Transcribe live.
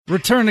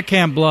Return to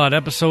Camp Blood,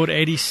 Episode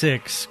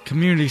 86,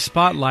 Community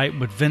Spotlight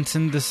with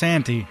Vincent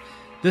DeSanti.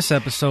 This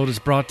episode is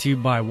brought to you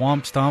by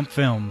Womp Stomp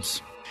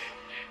Films.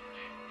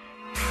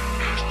 This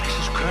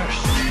is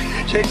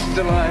cursed. Jason's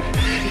alive.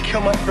 He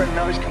killed my friend,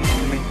 now he's coming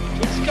for me.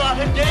 It's got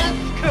a death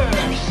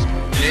curse.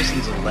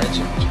 Jason's a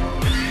legend.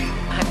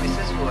 I'm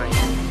Mrs.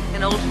 Voorhees,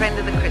 an old friend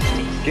of the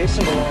Christies.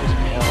 Jason belongs in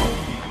hell.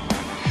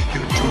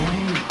 You're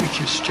joining me if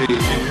you stay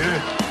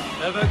here.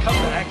 Never come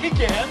back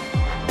again.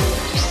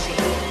 You see,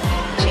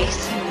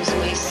 Jason was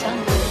my son,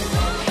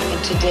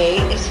 and today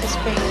is his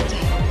birthday.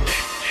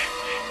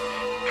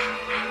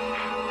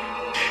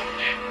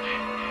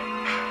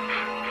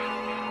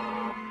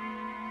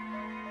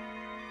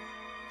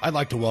 I'd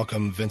like to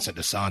welcome Vincent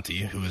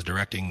DeSanti, who is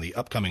directing the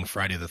upcoming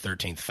Friday the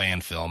 13th fan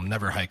film,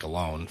 Never Hike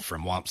Alone,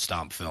 from Womp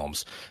Stomp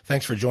Films.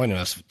 Thanks for joining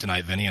us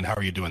tonight, Vinny, and how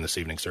are you doing this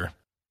evening, sir?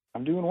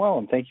 I'm doing well,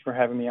 and thank you for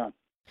having me on.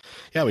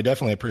 Yeah, we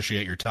definitely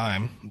appreciate your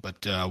time,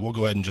 but we'll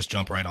go ahead and just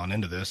jump right on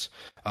into this.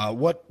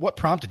 What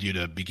prompted you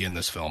to begin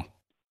this film?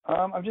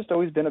 I've just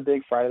always been a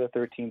big Friday the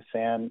 13th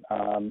fan,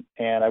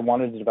 and I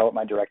wanted to develop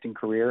my directing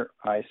career.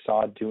 I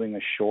saw doing a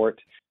short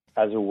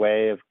as a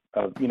way of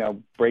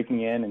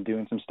breaking in and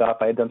doing some stuff.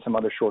 I had done some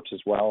other shorts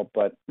as well,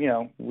 but,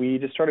 we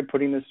just started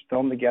putting this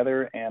film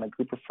together, and a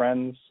group of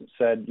friends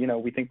said,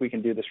 we think we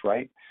can do this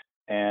right.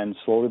 And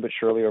slowly but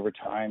surely over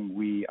time,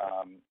 we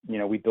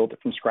built it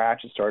from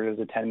scratch. It started as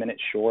a 10-minute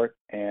short,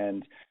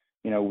 and,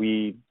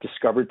 we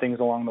discovered things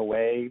along the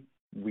way.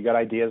 We got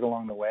ideas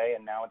along the way,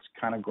 and now it's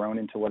kind of grown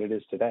into what it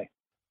is today.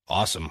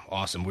 Awesome.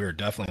 We're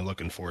definitely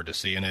looking forward to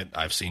seeing it.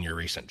 I've seen your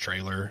recent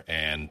trailer,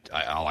 and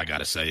all I got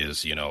to say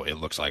is, it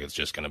looks like it's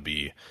just going to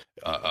be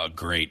a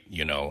great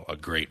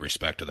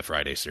respect to the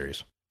Friday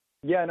series.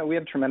 Yeah, no, we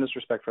have tremendous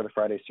respect for the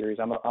Friday series.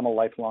 I'm a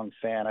lifelong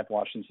fan. I've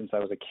watched them since I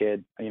was a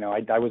kid.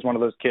 I was one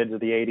of those kids of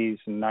the 80s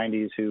and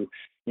 90s who,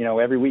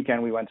 every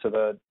weekend we went to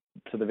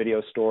the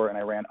video store, and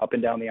I ran up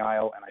and down the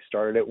aisle, and I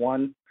started at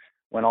 1,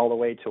 went all the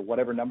way to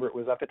whatever number it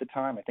was up at the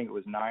time. I think it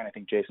was 9. I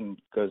think Jason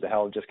Goes to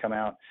Hell had just come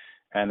out.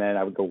 And then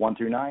I would go 1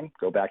 through 9,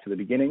 go back to the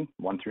beginning,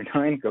 1 through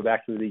 9, go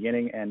back to the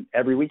beginning, and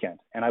every weekend.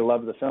 And I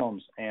love the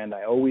films. And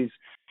I always,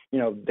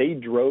 they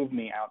drove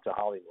me out to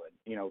Hollywood,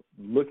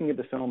 looking at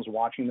the films,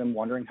 watching them,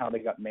 wondering how they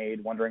got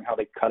made, wondering how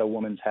they cut a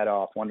woman's head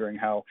off, wondering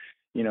how,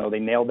 they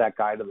nailed that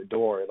guy to the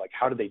door. Like,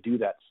 how did they do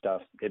that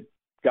stuff? It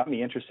got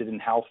me interested in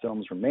how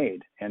films were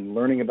made, and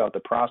learning about the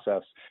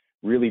process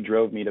really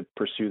drove me to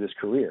pursue this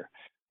career.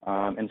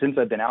 And since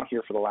I've been out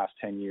here for the last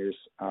 10 years,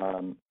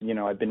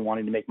 I've been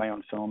wanting to make my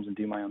own films and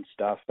do my own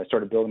stuff. I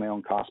started building my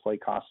own cosplay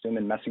costume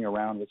and messing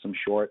around with some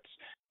shorts.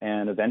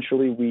 And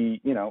eventually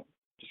we,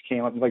 just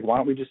came up and like, why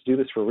don't we just do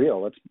this for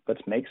real?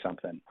 Let's make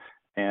something.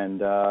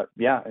 And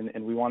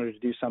and we wanted to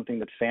do something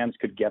that fans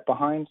could get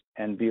behind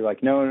and be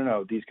like,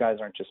 no, these guys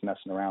aren't just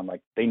messing around.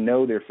 Like, they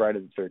know they're Friday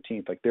the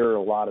 13th. Like, there are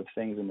a lot of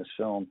things in this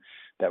film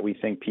that we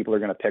think people are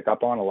going to pick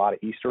up on, a lot of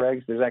Easter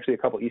eggs. There's actually a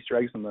couple Easter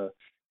eggs in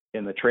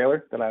the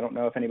trailer that I don't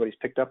know if anybody's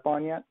picked up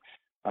on yet.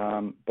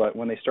 But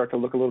when they start to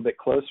look a little bit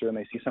closer and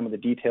they see some of the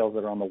details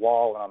that are on the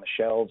wall and on the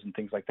shelves and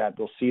things like that,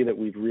 they'll see that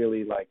we've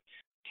really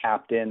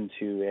tapped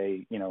into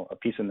a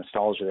piece of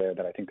nostalgia there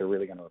that I think they're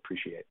really going to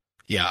appreciate.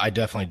 Yeah, I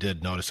definitely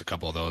did notice a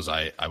couple of those.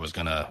 I was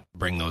going to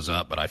bring those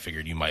up, but I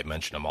figured you might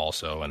mention them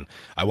also. And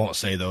I won't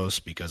say those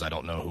because I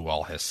don't know who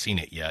all has seen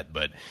it yet.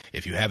 But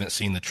if you haven't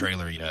seen the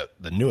trailer yet,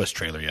 the newest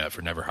trailer yet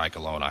for Never Hike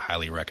Alone, I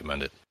highly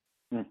recommend it.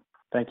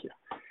 Thank you.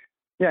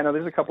 Yeah, no,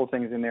 there's a couple of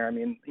things in there. I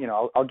mean,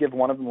 I'll give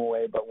one of them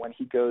away, but when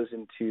he goes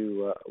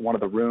into one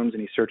of the rooms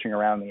and he's searching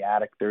around in the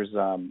attic, there's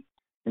a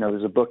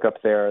book up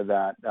there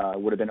that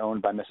would have been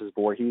owned by Mrs.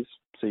 Voorhees,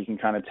 so you can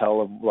kind of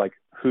tell of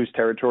whose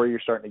territory you're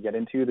starting to get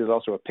into. There's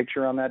also a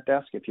picture on that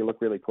desk. If you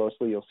look really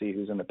closely, you'll see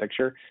who's in the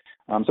picture.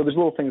 So there's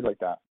little things like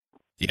that.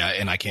 Yeah,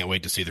 and I can't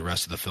wait to see the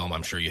rest of the film.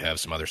 I'm sure you have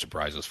some other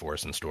surprises for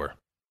us in store.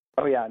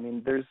 Oh yeah, I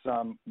mean, there's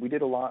we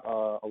did a lot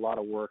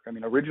of work. I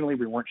mean, originally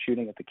we weren't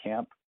shooting at the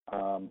camp.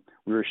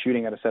 We were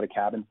shooting at a set of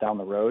cabins down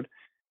the road.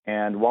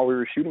 And while we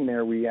were shooting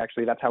there,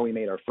 that's how we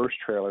made our first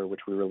trailer,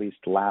 which we released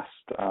last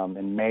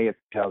in May of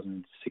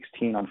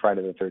 2016 on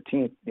Friday the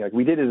 13th.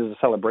 We did it as a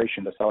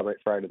celebration to celebrate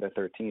Friday the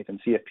 13th and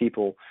see if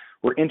people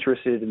were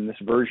interested in this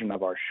version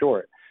of our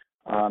short.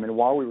 And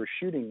while we were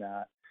shooting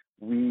that,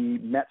 we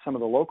met some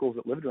of the locals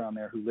that lived around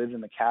there who lived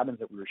in the cabins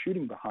that we were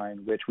shooting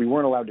behind, which we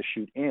weren't allowed to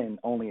shoot in,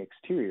 only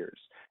exteriors.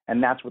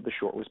 And that's what the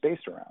short was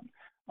based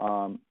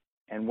around.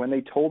 And when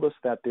they told us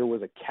that there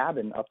was a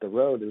cabin up the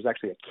road, there was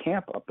actually a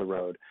camp up the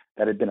road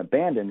that had been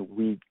abandoned,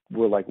 we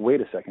were like,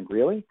 wait a second,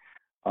 really?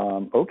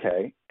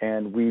 Okay.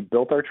 And we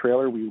built our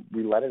trailer. We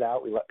let it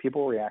out. We let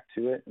people react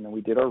to it. And then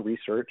we did our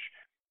research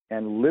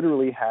and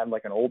literally had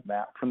an old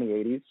map from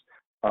the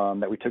 80s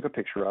that we took a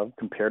picture of,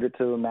 compared it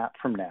to the map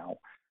from now.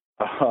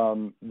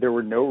 There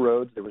were no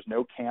roads. There was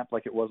no camp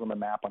like it was on the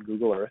map on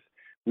Google Earth.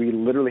 We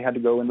literally had to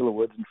go into the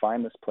woods and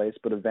find this place,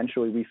 but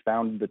eventually we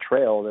found the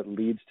trail that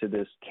leads to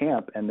this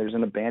camp, and there's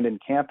an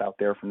abandoned camp out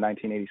there from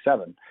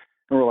 1987. And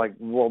we're like,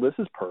 well, this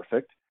is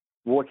perfect.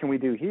 What can we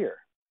do here?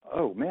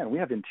 oh man, we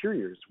have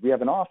interiors, we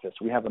have an office,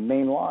 we have a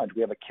main lodge,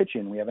 we have a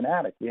kitchen, we have an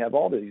attic, we have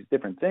all these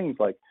different things.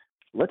 Like,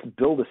 let's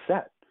build a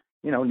set.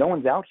 You know, no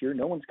one's out here,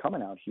 no one's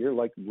coming out here.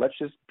 Like, let's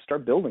just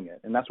start building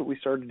it. And that's what we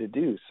started to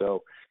do.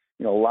 So,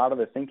 you know, a lot of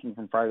the thinking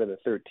from Friday the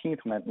 13th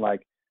meant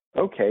like,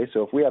 okay,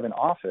 so if we have an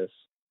office,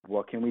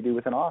 what can we do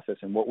with an office,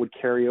 and what would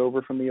carry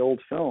over from the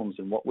old films,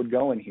 and what would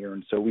go in here?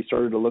 And so we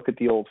started to look at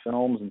the old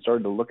films and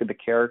started to look at the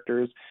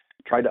characters,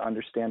 tried to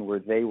understand where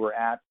they were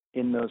at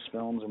in those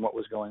films and what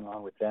was going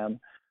on with them,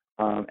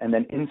 and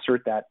then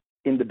insert that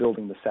into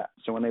building the set.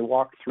 So when they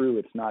walk through,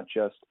 it's not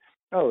just,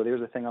 oh,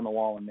 there's a thing on the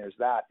wall and there's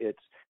that. It's,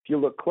 if you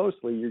look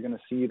closely, you're going to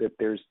see that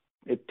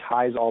it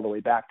ties all the way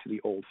back to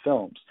the old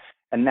films.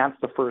 And that's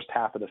the first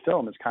half of the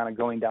film, is kind of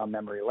going down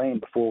memory lane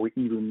before we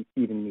even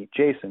meet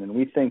Jason. And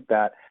we think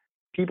that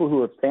people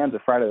who are fans of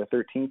Friday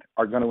the 13th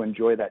are going to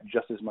enjoy that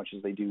just as much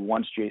as they do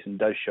once Jason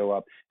does show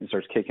up and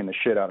starts kicking the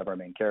shit out of our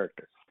main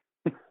character.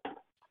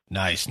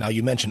 Nice. Now,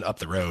 you mentioned Up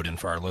the Road, and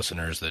for our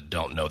listeners that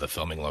don't know the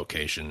filming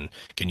location,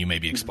 can you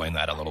maybe explain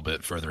that a little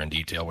bit further in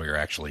detail, where you're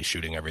actually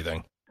shooting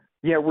everything?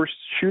 Yeah, we're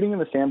shooting in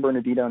the San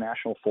Bernardino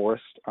National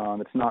Forest.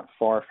 It's not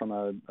far from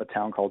a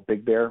town called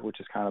Big Bear, which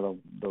is kind of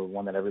the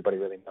one that everybody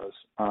really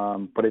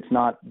knows. But it's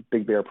not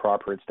Big Bear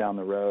proper. It's down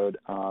the road.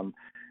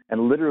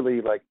 And literally,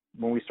 like,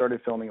 when we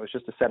started filming, it was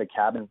just a set of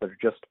cabins that are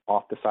just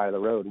off the side of the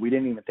road. We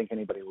didn't even think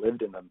anybody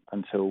lived in them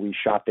until we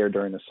shot there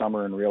during the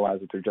summer and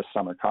realized that they're just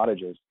summer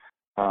cottages.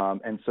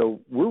 And so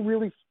we're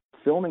really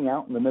filming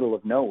out in the middle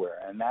of nowhere,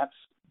 and that's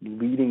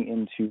leading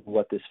into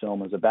what this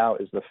film is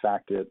about, is the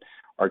fact that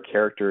our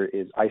character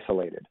is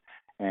isolated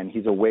and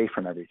he's away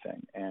from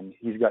everything, and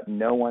he's got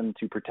no one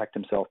to protect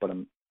himself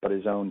but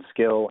his own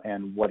skill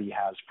and what he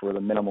has for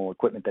the minimal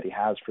equipment that he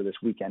has for this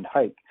weekend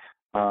hike.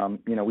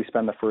 You know, we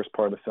spend the first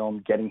part of the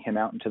film getting him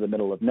out into the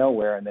middle of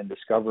nowhere and then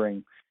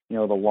discovering, you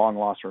know, the long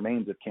lost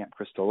remains of Camp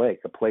Crystal Lake,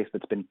 a place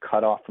that's been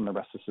cut off from the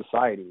rest of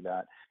society,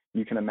 that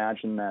you can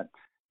imagine that,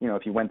 you know,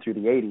 if you went through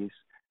the 80s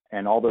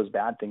and all those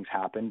bad things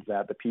happened,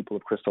 that the people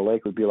of Crystal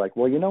Lake would be like,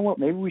 well, you know what,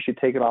 maybe we should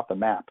take it off the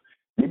map.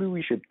 Maybe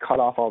we should cut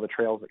off all the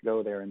trails that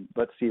go there, and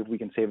let's see if we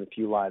can save a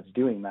few lives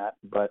doing that.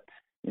 But,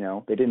 you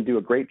know, they didn't do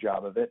a great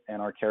job of it,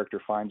 and our character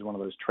finds one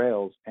of those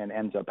trails and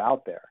ends up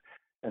out there.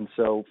 And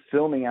so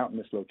filming out in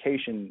this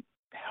location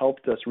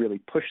helped us really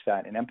push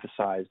that and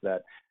emphasize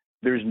that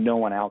there's no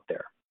one out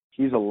there.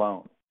 He's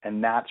alone.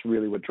 And that's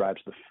really what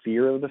drives the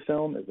fear of the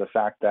film, is the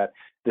fact that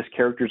this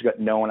character's got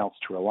no one else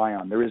to rely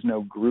on. There is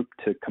no group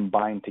to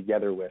combine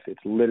together with. It's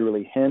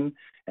literally him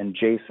and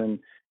Jason,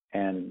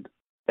 and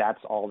that's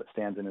all that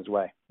stands in his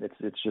way.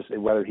 It's just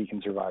whether he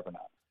can survive or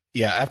not.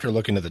 Yeah, after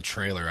looking at the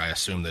trailer, I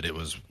assume that it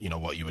was, you know,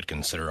 what you would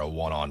consider a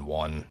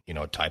one-on-one, you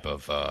know, type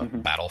of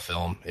battle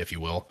film, if you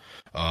will.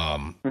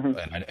 And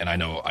I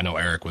know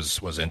Eric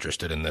was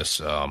interested in this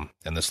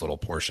little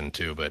portion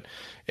too. But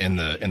in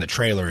the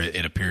trailer,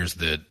 it appears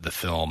that the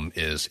film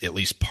is at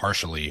least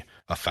partially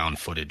a found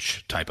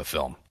footage type of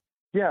film.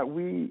 Yeah,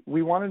 we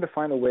wanted to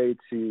find a way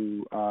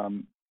to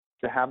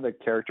have the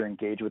character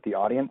engage with the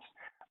audience.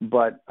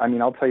 But I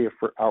mean, I'll tell you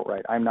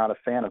outright, I'm not a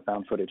fan of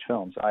found footage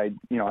films. I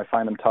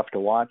find them tough to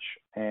watch,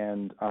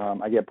 and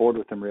I get bored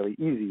with them really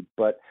easy.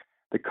 But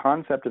the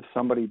concept of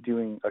somebody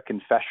doing a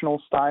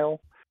confessional style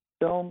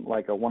film,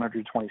 like a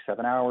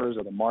 127 Hours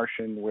or The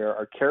Martian, where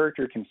our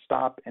character can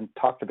stop and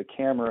talk to the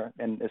camera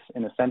and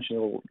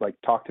essentially like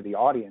talk to the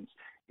audience,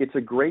 it's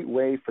a great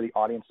way for the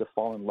audience to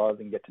fall in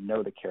love and get to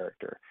know the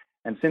character.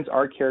 And since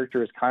our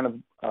character is kind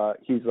of,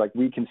 he's like,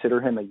 we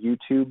consider him a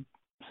YouTube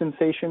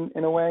sensation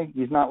in a way.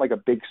 He's not like a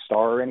big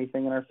star or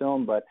anything in our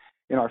film, but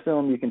in our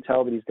film you can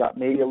tell that he's got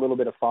maybe a little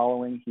bit of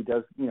following. He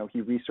does, you know, he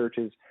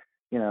researches,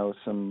 you know,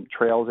 some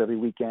trails every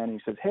weekend.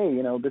 He says, hey,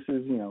 you know, this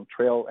is, you know,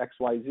 trail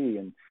XYZ,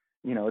 and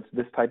you know, it's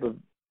this type of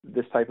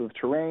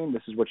terrain,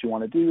 this is what you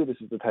want to do, this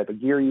is the type of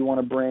gear you want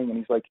to bring. And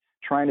he's like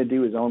trying to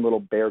do his own little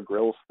Bear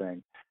Grylls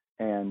thing.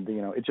 And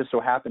you know, it just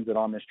so happens that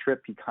on this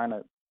trip he kind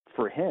of,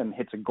 for him,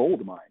 hits a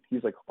gold mine.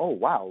 He's like, oh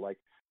wow, like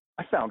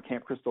I found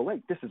Camp Crystal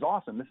Lake. This is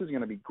awesome. This is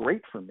going to be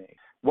great for me.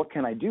 What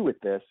can I do with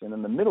this? And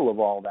in the middle of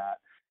all that,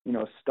 you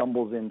know,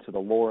 stumbles into the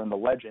lore and the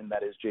legend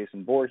that is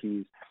Jason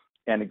Voorhees.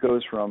 And it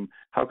goes from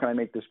how can I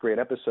make this great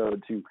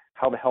episode to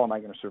how the hell am I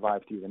going to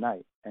survive through the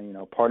night? And, you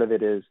know, part of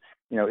it is,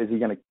 you know, is he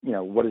going to, you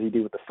know, what does he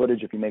do with the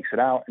footage if he makes it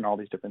out, and all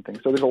these different things.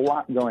 So there's a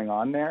lot going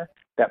on there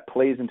that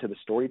plays into the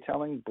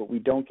storytelling, but we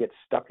don't get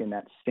stuck in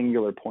that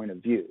singular point of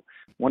view.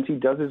 Once he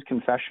does his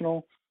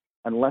confessional,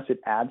 unless it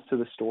adds to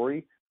the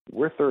story,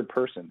 we're third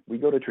person. We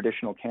go to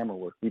traditional camera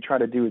work. We try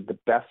to do the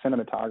best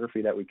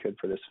cinematography that we could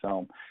for this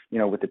film, you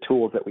know, with the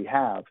tools that we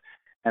have.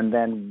 And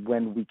then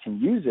when we can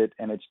use it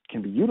and it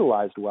can be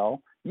utilized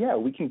well, yeah,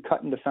 we can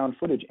cut into found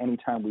footage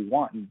anytime we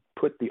want and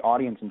put the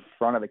audience in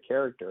front of the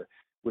character,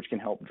 which can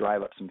help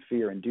drive up some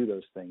fear and do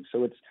those things.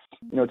 So it's,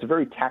 you know, it's a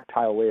very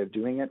tactile way of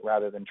doing it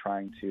rather than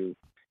trying to,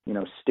 you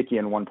know, stick you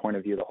in one point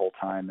of view the whole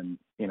time and,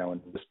 you know,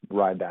 and just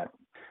ride that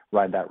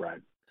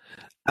ride.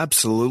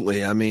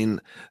 Absolutely. I mean,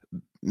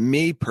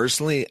 me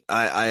personally,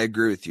 I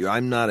agree with you.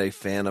 I'm not a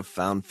fan of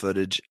found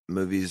footage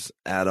movies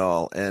at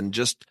all. And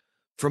just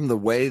from the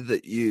way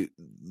that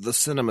the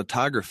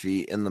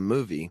cinematography in the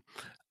movie,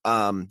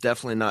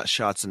 definitely not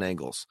shots and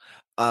angles.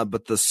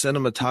 But the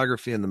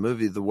cinematography in the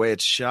movie, the way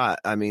it's shot,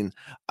 I mean,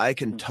 I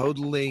can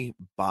totally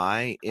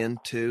buy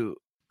into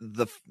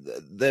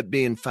that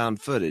being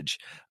found footage.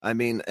 I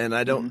mean, and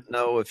I don't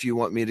know if you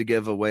want me to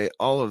give away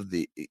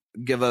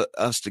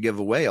us to give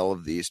away all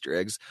of the Easter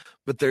eggs,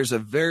 but there's a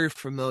very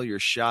familiar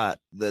shot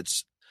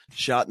that's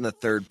shot in the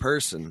third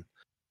person,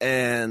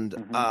 and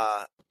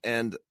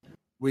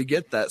we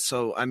get that.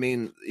 So, I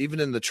mean, even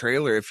in the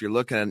trailer, if you're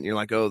looking at it and you're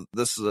like, oh,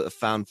 this is a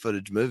found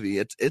footage movie,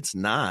 it's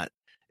not.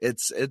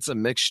 It's a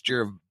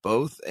mixture of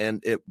both,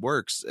 and it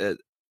works.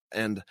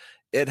 And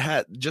it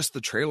had just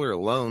the trailer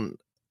alone.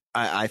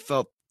 I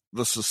felt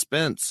the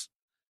suspense,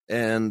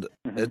 and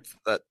it's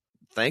that.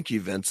 Thank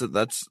you, Vincent.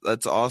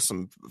 That's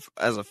awesome.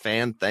 As a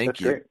fan, thank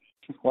you. Great.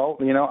 Well,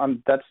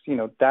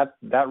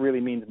 that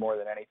really means more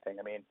than anything.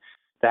 I mean,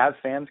 to have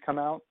fans come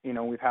out,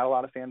 we've had a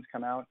lot of fans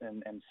come out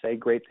and say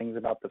great things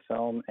about the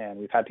film, and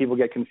we've had people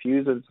get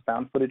confused that it's a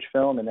found footage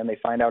film, and then they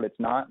find out it's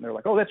not, and they're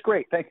like, oh, that's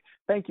great.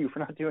 Thank you for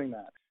not doing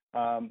that.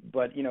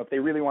 But, if they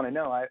really want to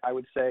know, I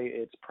would say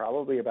it's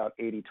probably about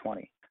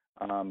 80-20,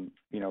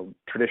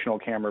 traditional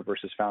camera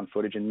versus found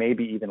footage, and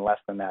maybe even less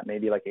than that,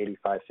 maybe like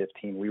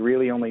 85-15. We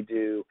really only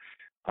do,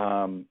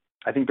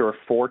 I think there are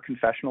 4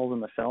 confessionals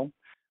in the film,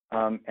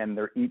 and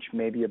they're each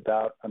maybe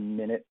about a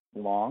minute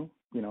long,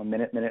 a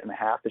minute and a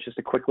half. It's just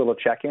a quick little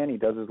check-in. He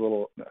does his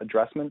little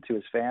addressment to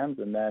his fans,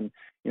 and then,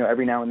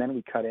 every now and then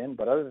we cut in.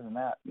 But other than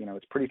that,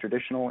 it's pretty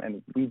traditional,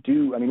 and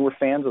we're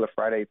fans of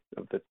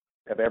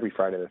of every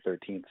Friday the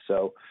 13th.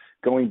 So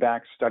going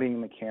back,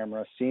 studying the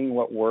camera, seeing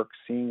what works,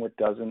 seeing what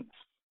doesn't,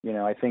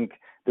 I think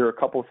there are a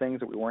couple of things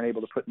that we weren't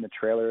able to put in the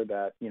trailer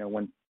that,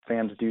 when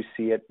fans do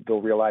see it,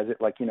 they'll realize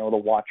it, like, the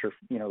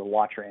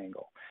watcher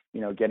angle,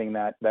 getting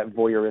that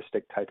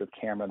voyeuristic type of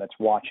camera that's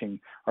watching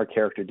our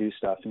character do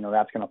stuff,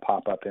 that's going to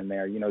pop up in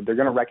there. They're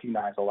going to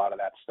recognize a lot of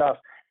that stuff.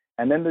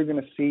 And then they're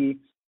going to see,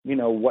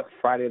 what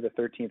Friday the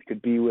 13th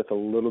could be with a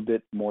little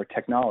bit more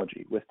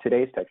technology, with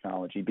today's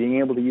technology, being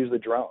able to use the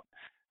drone.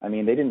 I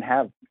mean, they didn't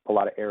have a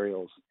lot of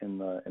aerials in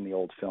the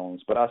old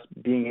films, but us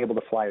being able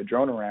to fly a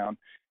drone around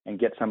and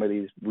get some of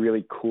these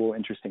really cool,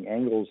 interesting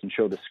angles and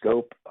show the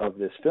scope of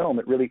this film,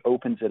 it really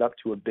opens it up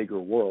to a bigger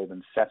world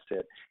and sets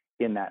it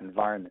in that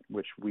environment,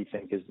 which we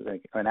think is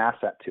like an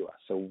asset to us.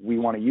 So we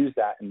want to use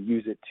that and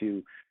use it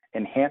to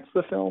enhance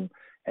the film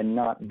and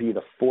not be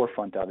the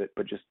forefront of it,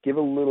 but just give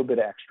a little bit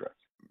extra.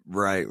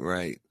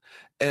 Right.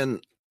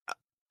 And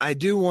I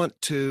do want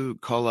to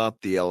call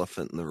out the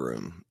elephant in the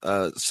room,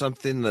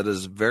 something that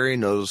is very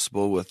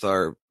noticeable with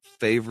our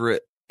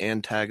favorite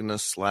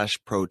antagonist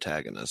 /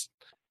 protagonist,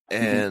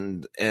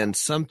 and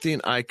something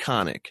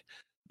iconic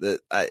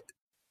that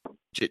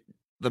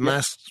the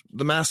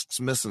mask's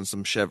missing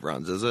some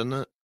chevrons, isn't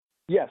it?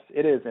 Yes,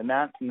 it is, and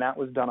that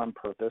was done on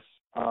purpose,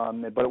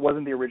 but it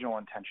wasn't the original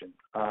intention.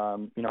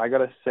 I got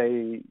to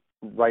say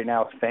right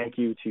now, thank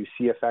you to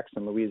CFX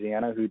in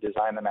Louisiana who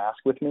designed the mask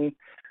with me.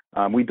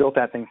 We built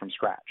that thing from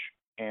scratch,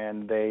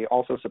 and they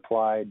also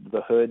supplied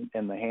the hood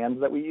and the hands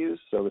that we use,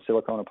 so the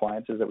silicone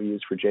appliances that we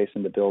use for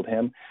Jason to build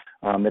him.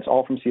 It's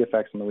all from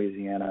CFX in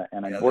Louisiana,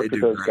 and I worked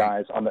with those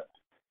guys on the.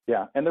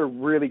 Yeah, and they're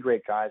really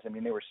great guys. I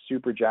mean, they were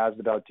super jazzed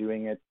about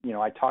doing it.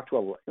 I talked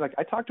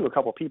to a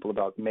couple people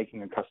about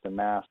making a custom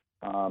mask,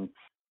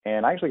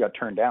 and I actually got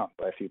turned down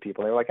by a few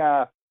people. They were like,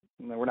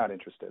 we're not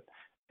interested.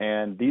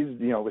 And these,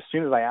 as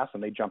soon as I asked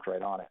them, they jumped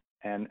right on it.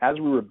 And as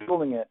we were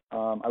building it,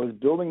 I was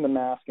building the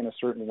mask in a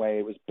certain way.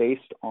 It was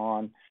based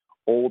on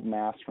old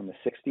masks from the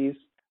 60s,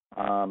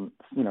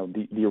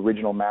 the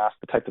original mask,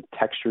 the type of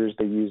textures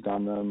they used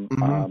on them,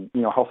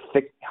 how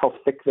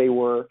thick they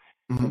were,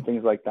 and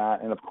things like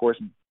that. And of course,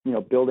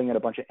 building at a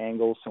bunch of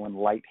angles, so when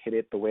light hit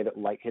it, the way that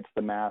light hits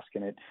the mask,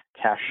 and it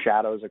casts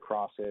shadows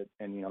across it,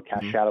 and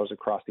shadows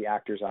across the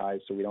actor's eyes,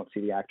 so we don't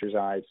see the actor's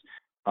eyes.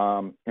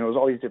 And it was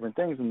all these different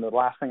things, and the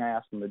last thing I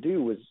asked them to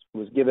do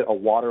was give it a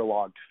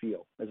waterlogged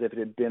feel, as if it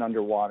had been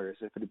underwater, as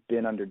if it had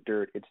been under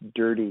dirt. It's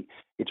dirty,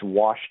 it's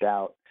washed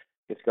out,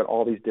 it's got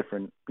all these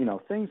different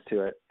things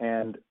to it.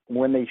 And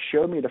when they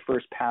showed me the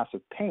first pass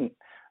of paint,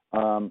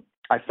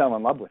 I fell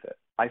in love with it.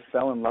 I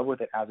fell in love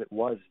with it as it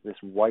was, this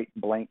white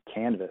blank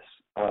canvas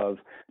of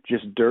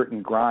just dirt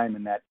and grime,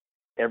 and that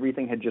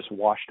everything had just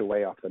washed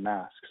away off the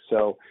mask.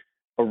 So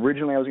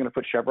originally I was going to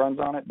put chevrons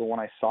on it, but when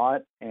I saw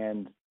it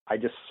and I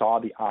just saw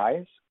the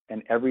eyes,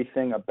 and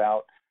everything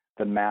about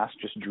the mask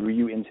just drew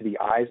you into the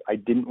eyes, I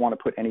didn't want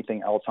to put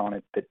anything else on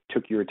it that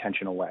took your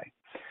attention away.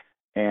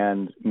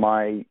 And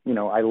I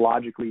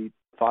logically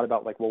thought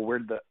about where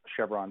did the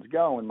chevrons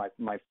go? And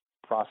my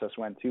process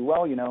went to,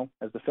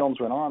 as the films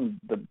went on,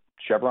 the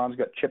chevrons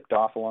got chipped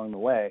off along the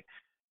way.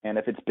 And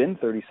if it's been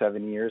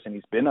 37 years and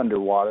he's been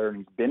underwater and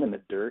he's been in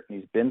the dirt and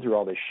he's been through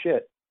all this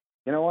shit,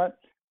 you know what?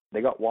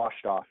 They got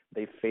washed off.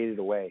 They faded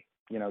away.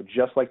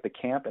 Just like the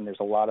camp, and there's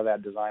a lot of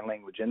that design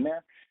language in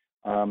there,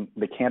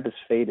 the camp is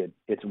faded.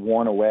 It's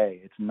worn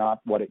away. It's not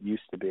what it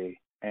used to be.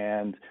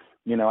 And,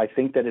 I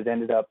think that it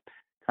ended up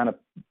kind of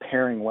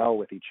pairing well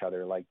with each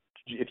other. Like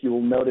if you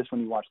will notice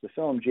when you watch the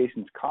film,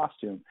 Jason's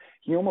costume,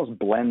 he almost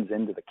blends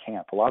into the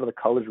camp. A lot of the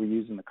colors we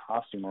use in the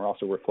costume are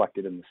also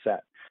reflected in the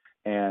set.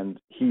 And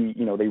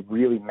they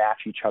really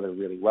match each other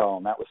really well.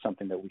 And that was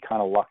something that we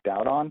kind of lucked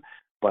out on,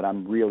 but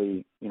I'm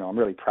really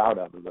proud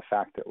of the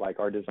fact that like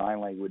our design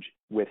language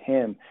with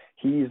him,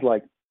 he's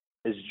like,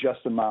 is just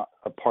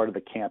a part of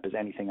the camp as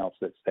anything else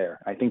that's there.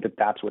 I think that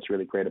that's what's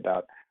really great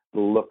about the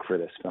look for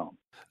this film.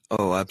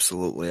 Oh,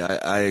 absolutely.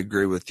 I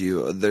agree with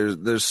you.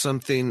 There's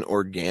something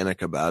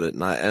organic about it,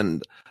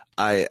 and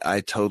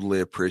I totally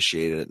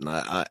appreciate it,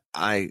 and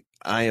I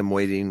am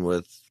waiting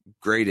with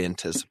great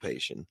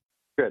anticipation.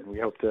 Good. We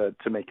hope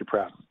to make you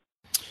proud.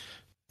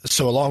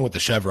 So along with the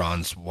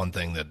chevrons, one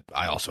thing that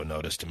I also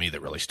noticed to me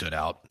that really stood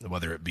out,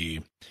 whether it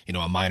be,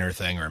 a minor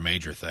thing or a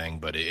major thing,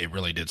 but it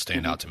really did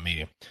stand out to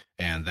me,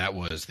 and that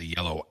was the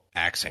yellow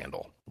axe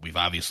handle. We've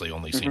obviously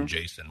only seen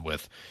Jason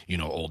with,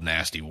 old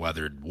nasty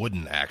weathered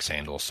wooden axe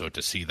handles. So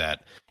to see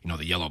that,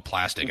 the yellow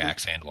plastic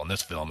axe handle in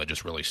this film, it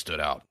just really stood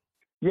out.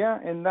 Yeah,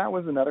 and that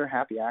was another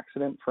happy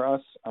accident for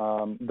us.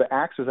 The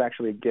axe was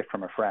actually a gift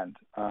from a friend.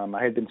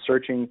 I had been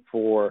searching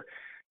for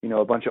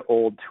a bunch of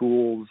old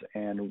tools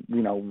and,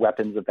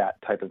 weapons of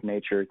that type of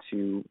nature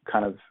to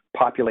kind of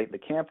populate the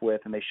camp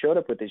with. And they showed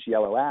up with this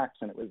yellow axe,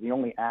 and it was the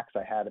only axe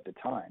I had at the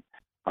time.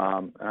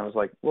 And I was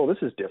like, well, this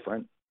is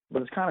different,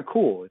 but it's kind of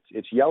cool.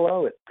 It's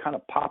yellow. It kind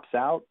of pops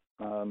out.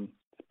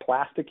 It's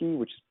plasticky,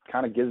 which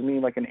kind of gives me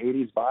like an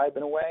 80s vibe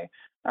in a way.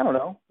 I don't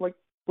know. Like,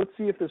 let's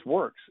see if this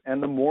works.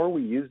 And the more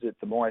we used it,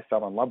 the more I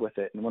fell in love with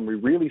it. And when we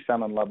really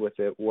fell in love with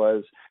it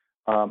was,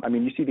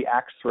 you see the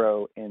axe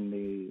throw in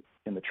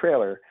the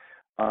trailer.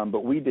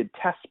 But we did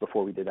tests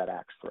before we did that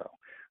axe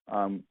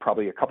throw,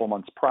 probably a couple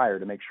months prior,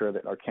 to make sure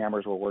that our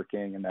cameras were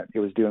working and that it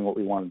was doing what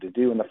we wanted to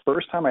do. And the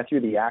first time I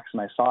threw the axe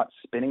and I saw it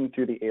spinning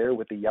through the air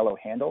with the yellow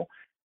handle,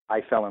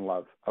 I fell in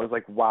love. I was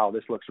like, wow,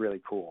 this looks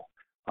really cool.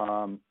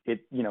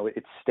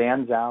 It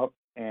stands out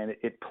and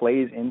it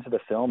plays into the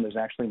film. There's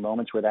actually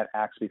moments where that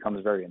axe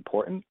becomes very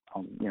important.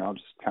 I'll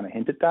just kind of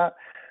hint at that.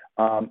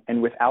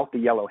 And without the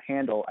yellow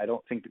handle, I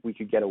don't think that we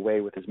could get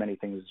away with as many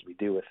things as we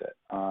do with it.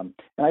 And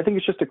I think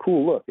it's just a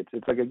cool look.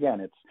 It's like,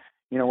 again,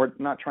 we're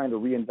not trying to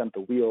reinvent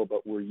the wheel,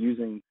 but we're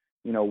using,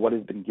 what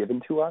has been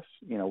given to us.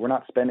 We're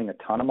not spending a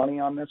ton of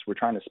money on this. We're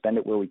trying to spend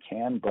it where we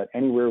can, but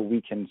anywhere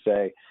we can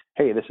say,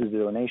 hey, this is a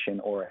donation,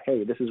 or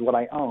hey, this is what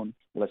I own,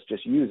 let's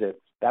just use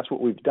it. That's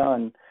what we've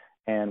done.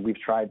 And we've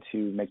tried to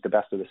make the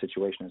best of the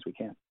situation as we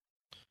can.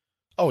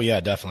 Oh,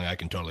 yeah, definitely. I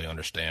can totally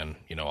understand,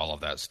 all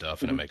of that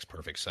stuff, and it makes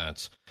perfect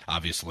sense.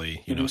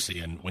 Obviously,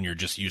 seeing when you're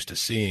just used to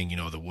seeing,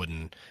 the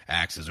wooden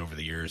axes over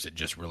the years, it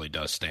just really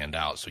does stand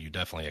out. So you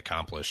definitely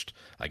accomplished,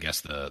 I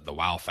guess, the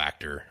wow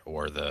factor,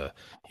 or the,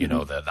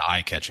 the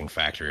eye-catching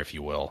factor, if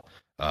you will.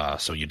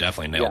 So you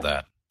definitely nailed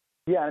that.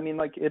 Yeah, I mean,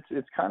 like,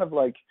 it's kind of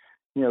like,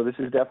 this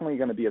is definitely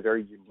going to be a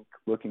very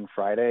unique-looking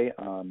Friday.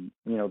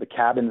 The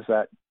cabins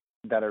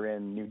that are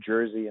in New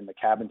Jersey and the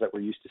cabins that we're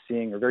used to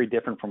seeing are very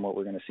different from what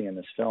we're going to see in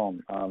this film.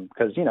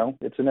 Because,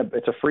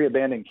 it's a free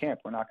abandoned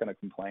camp. We're not going to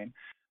complain.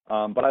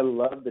 But I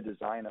love the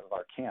design of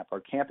our camp. Our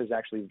camp is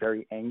actually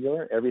very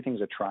angular. Everything's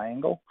a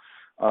triangle.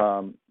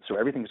 So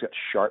everything's got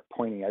sharp,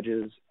 pointy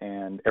edges,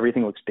 and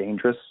everything looks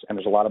dangerous, and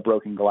there's a lot of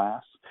broken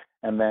glass.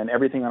 And then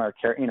everything on our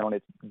and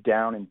it's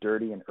down and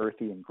dirty and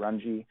earthy and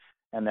grungy.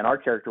 And then our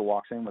character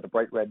walks in with a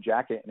bright red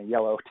jacket and a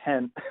yellow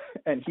tent,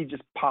 and he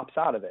just pops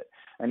out of it.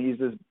 And he's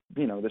this,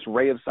 this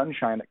ray of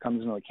sunshine that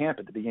comes into the camp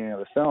at the beginning of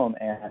the film.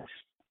 And,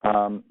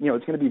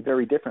 it's going to be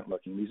very different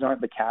looking. These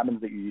aren't the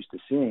cabins that you're used to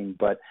seeing,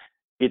 but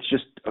it's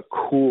just a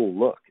cool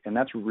look. And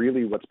that's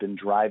really what's been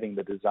driving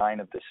the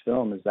design of this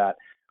film, is that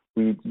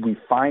we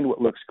find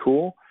what looks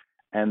cool,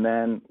 and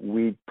then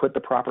we put the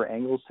proper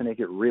angles to make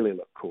it really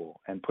look cool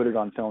and put it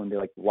on film and be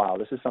like, wow,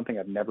 this is something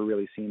I've never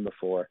really seen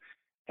before.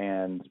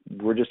 And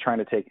we're just trying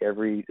to take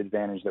every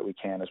advantage that we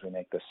can as we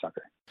make this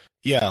sucker.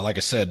 Yeah, like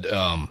I said,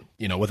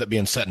 with it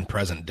being set in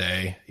present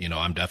day,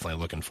 I'm definitely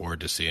looking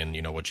forward to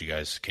seeing, what you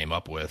guys came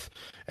up with.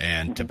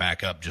 And to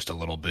back up just a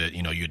little bit,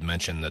 you'd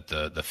mentioned that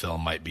the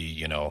film might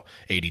be,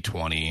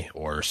 80-20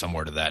 or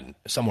somewhere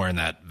in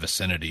that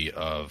vicinity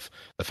of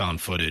the found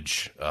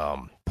footage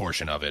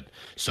portion of it.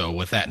 So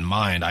with that in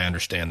mind, I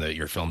understand that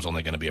your film's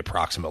only going to be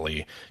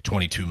approximately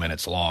 22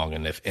 minutes long.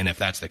 And if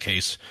that's the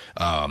case,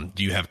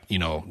 do you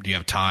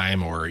have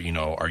time, or,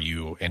 are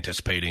you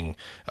anticipating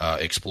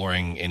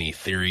exploring any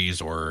theories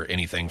or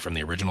anything from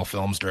the original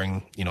films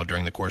during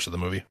the course of the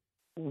movie?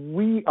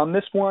 We, on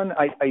this one,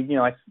 I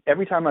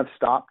every time I've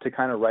stopped to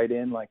kind of write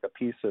in like a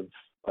piece of,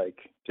 like,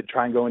 to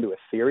try and go into a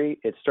theory,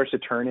 it starts to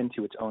turn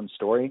into its own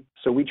story.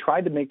 So we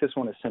tried to make this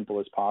one as simple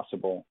as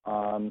possible.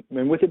 And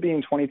with it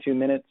being 22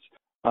 minutes,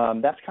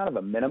 that's kind of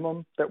a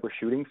minimum that we're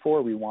shooting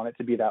for. We want it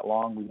to be that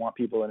long. We want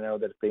people to know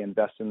that if they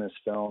invest in this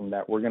film,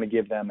 that we're going to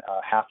give them a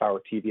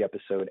half-hour TV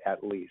episode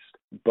at least.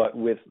 But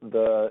with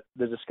the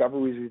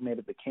discoveries we've made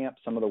at the camp,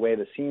 some of the way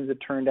the scenes have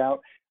turned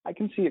out, I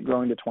can see it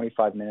growing to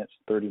 25 minutes,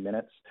 30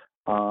 minutes.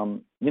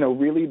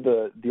 Really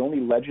the only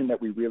legend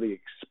that we really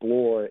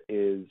explore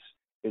is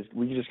is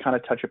we just kind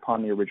of touch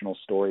upon the original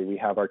story. We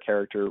have our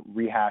character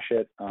rehash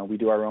it. We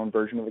do our own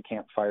version of the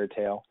campfire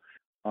tale.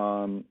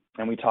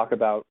 And we talk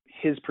about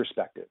his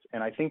perspective.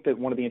 And I think that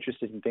one of the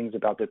interesting things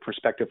about the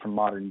perspective from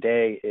modern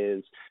day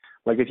is,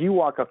 like, if you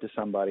walk up to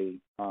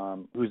somebody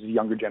who's a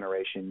younger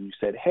generation, you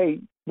said, hey,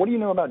 what do you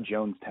know about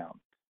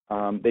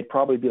Jonestown? They'd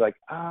probably be like,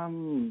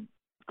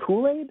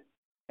 Kool-Aid?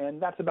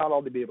 And that's about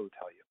all they'd be able to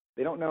tell you.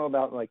 They don't know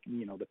about, like,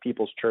 you know, the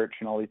People's Church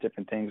and all these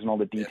different things and all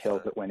the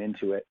details that went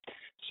into it.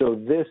 So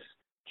this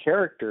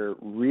character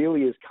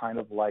really is kind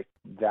of like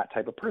that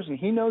type of person.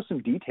 He knows some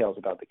details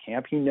about the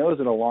camp. He knows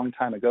that a long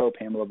time ago,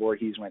 Pamela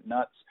Voorhees went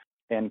nuts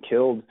and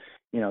killed,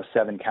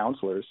 7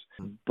 counselors.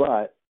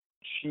 But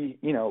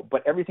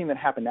but everything that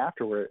happened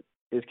afterward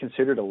is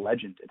considered a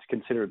legend. It's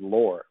considered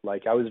lore.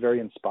 Like, I was very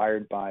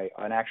inspired by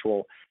an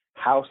actual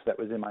house that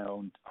was in my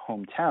own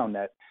hometown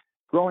that,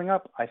 growing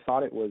up, I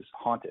thought it was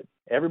haunted.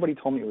 Everybody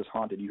told me it was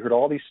haunted. You heard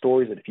all these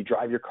stories that if you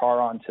drive your car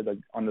onto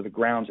the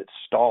grounds, it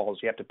stalls.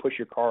 You have to push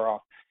your car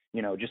off,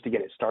 just to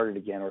get it started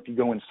again. Or if you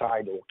go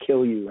inside, it will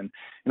kill you and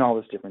all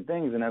these different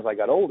things. And as I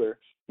got older,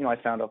 I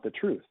found out the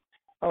truth.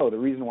 Oh, the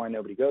reason why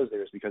nobody goes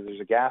there is because there's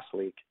a gas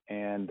leak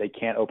and they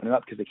can't open it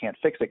up because they can't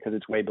fix it because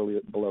it's way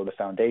below the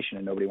foundation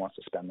and nobody wants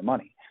to spend the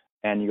money.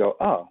 And you go,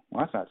 oh,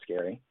 well, that's not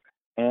scary.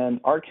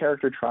 And our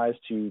character tries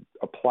to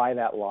apply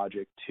that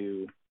logic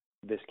to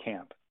this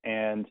camp.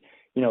 And,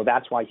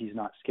 that's why he's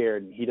not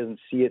scared. He doesn't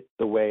see it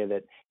the way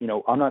that,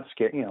 I'm not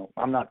scared,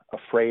 I'm not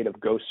afraid of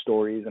ghost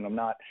stories, and I'm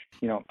not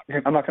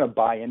going to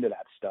buy into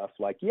that stuff.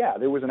 Like, yeah,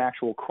 there was an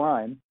actual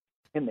crime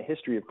in the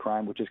history of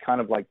crime, which is kind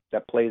of like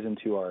that plays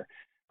into our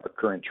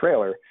current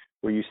trailer,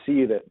 where you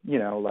see that,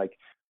 like,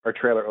 our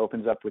trailer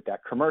opens up with that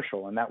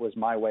commercial. And that was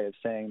my way of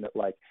saying that,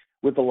 like,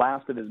 with the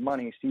last of his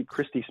money, Steve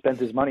Christie spent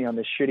his money on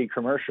this shitty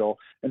commercial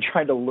and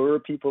tried to lure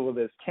people to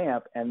this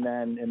camp. And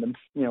then in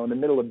the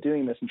middle of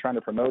doing this and trying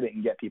to promote it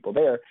and get people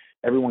there,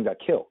 everyone got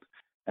killed.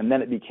 And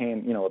then it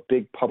became, a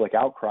big public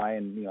outcry,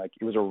 and,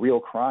 it was a real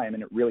crime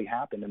and it really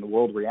happened and the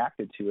world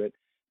reacted to it.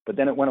 But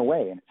then it went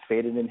away and it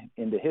faded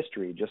into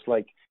history, just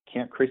like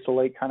Camp Crystal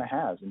Lake kind of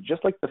has, and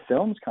just like the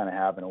films kind of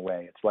have in a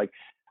way. It's like,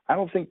 I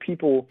don't think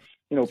people's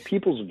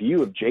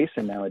view of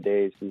Jason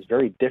nowadays is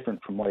very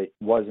different from what it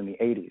was in the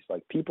 80s.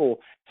 Like, people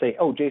say,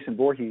 oh, Jason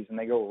Voorhees, and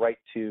they go right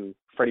to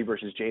Freddy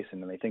versus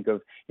Jason, and they think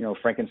of,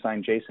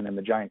 Frankenstein Jason in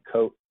the giant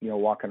coat,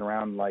 walking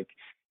around like,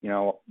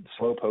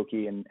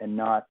 slowpokey and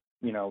not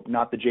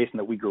the Jason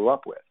that we grew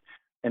up with.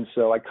 And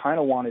so I kind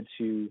of wanted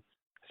to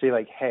say,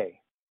 like, hey,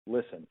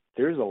 listen,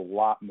 there's a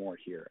lot more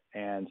here.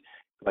 And,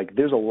 like,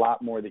 there's a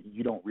lot more that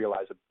you don't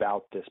realize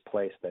about this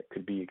place that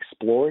could be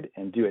explored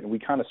and do it. And we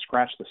kind of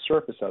scratched the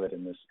surface of it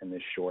in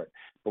this short,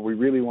 but we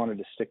really wanted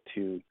to stick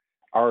to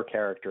our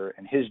character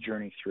and his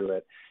journey through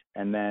it.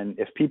 And then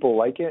if people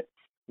like it,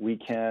 we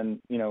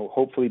can,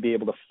 hopefully be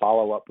able to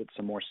follow up with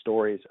some more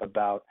stories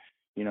about,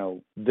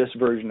 this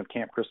version of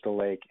Camp Crystal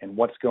Lake and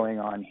what's going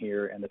on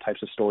here and the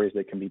types of stories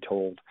that can be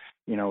told,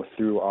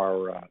 through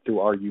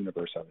our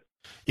universe of it.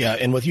 Yeah,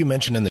 and with you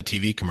mentioning the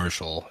TV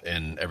commercial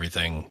and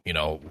everything,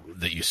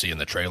 that you see in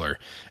the trailer,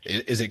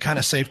 is it kind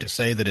of safe to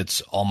say that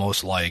it's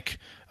almost like,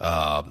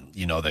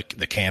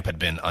 the camp had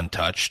been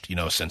untouched,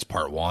 since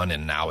part 1,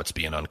 and now it's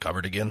being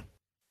uncovered again?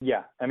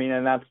 Yeah, I mean,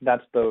 and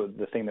that's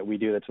the thing that we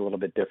do that's a little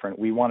bit different.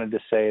 We wanted to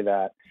say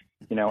that,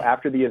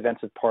 after the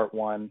events of part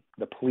 1,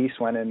 the police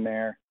went in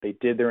there, they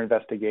did their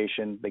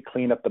investigation, they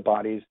cleaned up the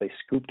bodies, they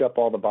scooped up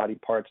all the body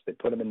parts, they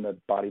put them in the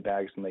body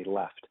bags, and they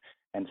left.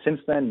 And since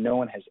then, no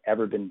one has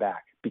ever been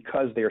back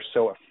because they are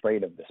so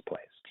afraid of this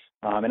place.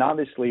 And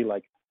obviously,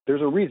 like,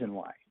 there's a reason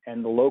why.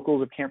 And the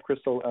locals of Camp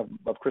Crystal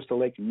of Crystal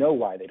Lake know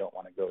why they don't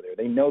want to go there.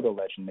 They know the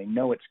legend. They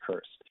know it's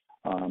cursed.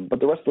 But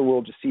the rest of the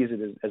world just sees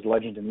it as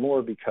legend and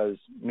lore because,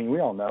 I mean,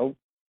 we all know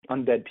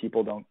undead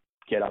people don't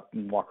get up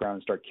and walk around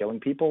and start killing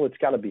people. It's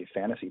got to be a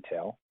fantasy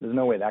tale. There's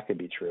no way that could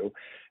be true.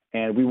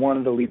 And we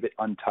wanted to leave it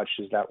untouched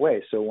as that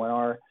way. So when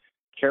our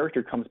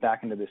character comes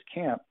back into this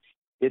camp,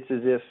 it's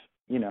as if,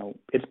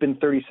 it's been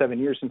 37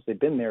 years since they've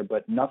been there,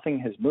 but nothing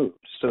has moved.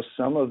 So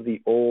some of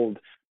the old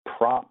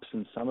props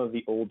and some of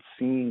the old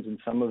scenes and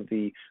some of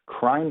the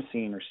crime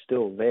scene are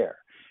still there.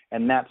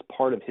 And that's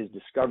part of his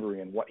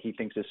discovery, and what he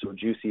thinks is so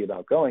juicy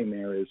about going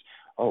there is,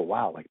 oh,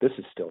 wow, like, this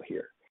is still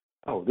here.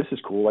 Oh, this is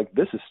cool. Like,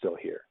 this is still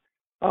here.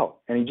 Oh,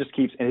 and he just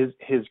keeps, and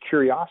his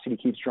curiosity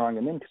keeps drawing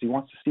him in because he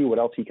wants to see what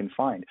else he can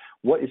find.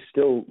 What is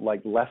still, like,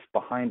 left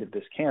behind at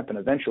this camp? And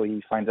eventually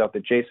he finds out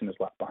that Jason is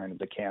left behind at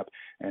the camp,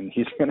 and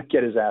he's going to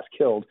get his ass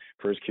killed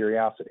for his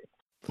curiosity.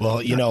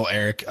 Well,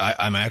 Eric,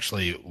 I'm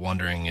actually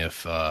wondering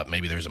if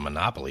maybe there's a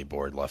Monopoly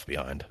board left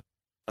behind.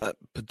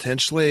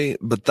 Potentially,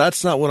 but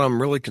that's not what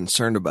I'm really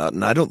concerned about.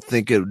 And I don't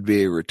think it would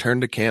be a Return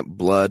to Camp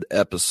Blood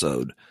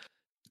episode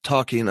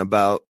talking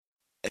about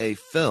a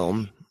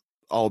film,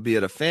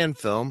 albeit a fan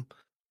film,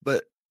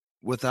 but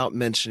without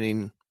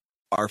mentioning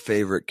our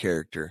favorite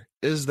character.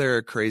 Is there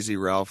a Crazy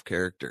Ralph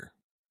character?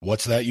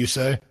 What's that you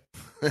say?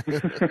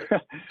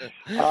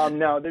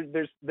 No,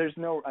 there's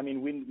no, I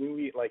mean,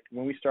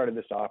 when we started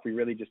this off, we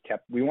really just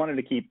we wanted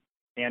to keep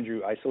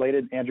Andrew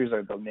isolated. Andrew's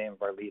the name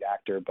of our lead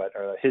actor, but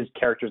his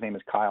character's name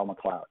is Kyle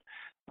MacLeod.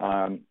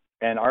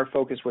 And our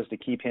focus was to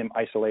keep him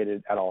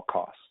isolated at all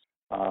costs.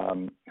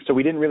 So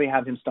we didn't really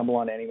have him stumble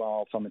on anyone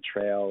else on the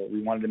trail.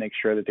 We wanted to make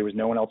sure that there was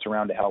no one else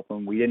around to help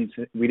him. We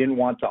didn't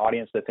want the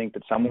audience to think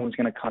that someone was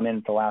going to come in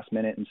at the last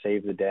minute and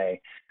save the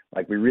day.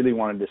 Like, we really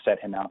wanted to set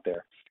him out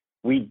there.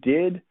 We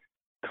did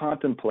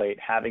contemplate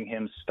having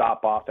him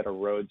stop off at a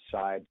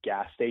roadside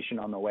gas station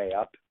on the way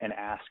up and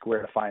ask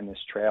where to find this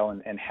trail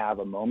and have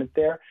a moment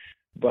there.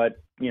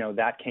 But,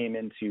 that came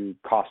into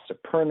costs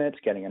of permits,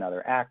 getting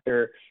another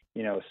actor,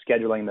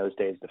 scheduling those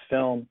days to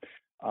film.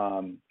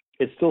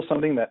 It's still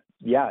something that,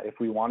 if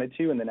we wanted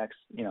to in the next,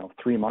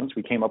 3 months,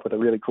 we came up with a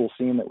really cool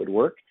scene that would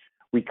work.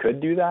 We could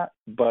do that,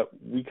 but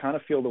we kind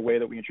of feel the way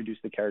that we introduce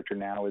the character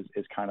now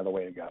is kind of the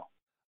way to go.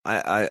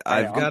 I've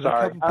got a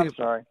couple people. I'm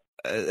sorry.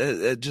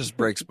 It just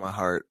breaks my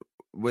heart.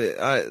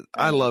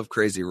 I love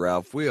Crazy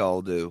Ralph. We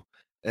all do.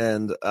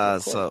 And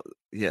so,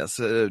 yes,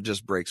 it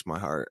just breaks my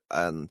heart.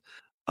 And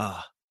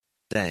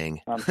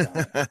dang. I'm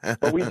sorry.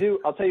 But we do,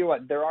 I'll tell you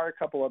what, there are a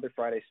couple other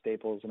Friday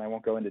staples, and I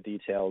won't go into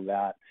detail,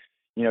 that,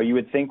 you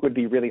would think would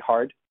be really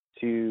hard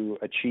to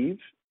achieve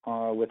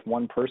with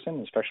one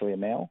person, especially a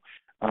male.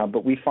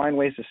 But we find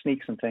ways to sneak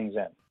some things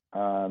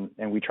in.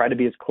 And we try to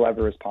be as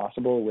clever as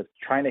possible with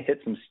trying to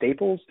hit some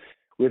staples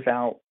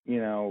without,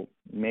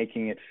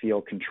 making it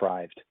feel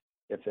contrived,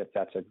 if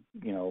that's a,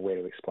 way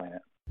to explain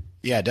it.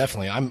 Yeah,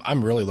 definitely.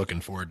 I'm really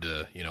looking forward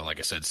to, like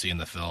I said, seeing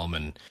the film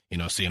and,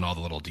 seeing all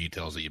the little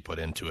details that you put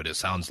into it. It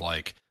sounds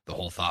like the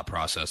whole thought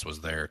process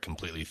was there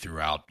completely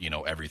throughout,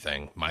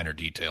 everything, minor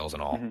details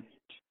and all. Mm-hmm.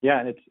 Yeah.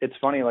 And it's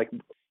funny, like,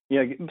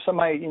 some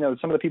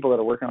of the people that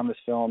are working on this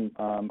film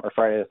are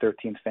Friday the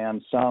 13th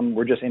fans. Some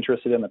were just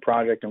interested in the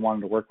project and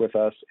wanted to work with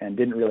us and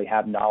didn't really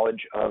have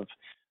knowledge of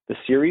the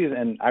series.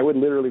 And I would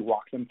literally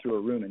walk them through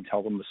a room and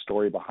tell them the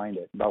story behind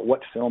it, about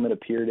what film it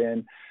appeared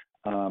in,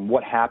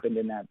 what happened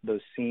in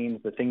those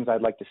scenes, the things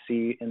I'd like to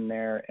see in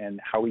there, and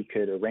how we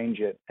could arrange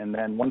it. And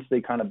then once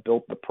they kind of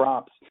built the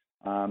props,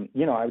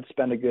 I would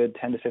spend a good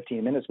 10 to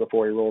 15 minutes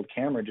before we rolled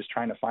camera just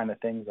trying to find the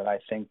things that I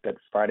think that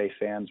Friday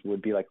fans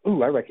would be like,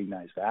 ooh, I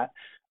recognize that.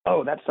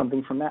 Oh, that's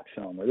something from that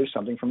film, or there's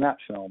something from that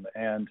film.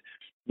 And,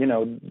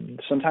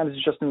 sometimes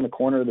it's just in the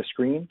corner of the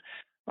screen.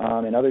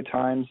 And other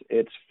times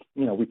it's,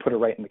 we put it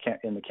right in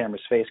the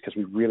camera's face because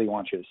we really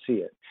want you to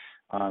see it.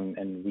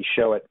 And we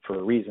show it for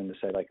a reason to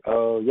say, like,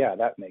 oh, yeah,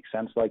 that makes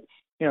sense. Like,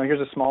 here's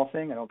a small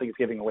thing. I don't think it's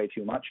giving away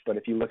too much, but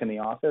if you look in the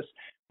office,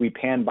 we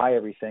pan by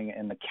everything,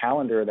 and the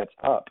calendar that's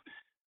up,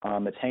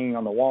 that's hanging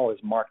on the wall, is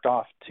marked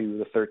off to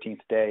the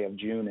 13th day of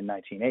June in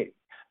 1980.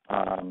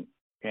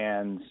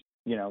 And,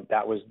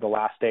 that was the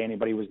last day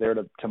anybody was there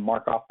to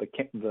mark off the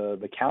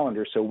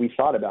calendar. So we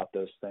thought about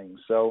those things.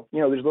 So,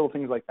 there's little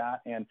things like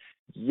that. And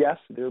yes,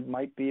 there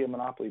might be a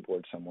Monopoly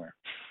board somewhere.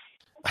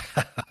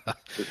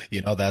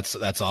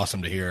 That's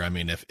awesome to hear. I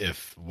mean,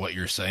 if what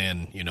you're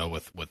saying,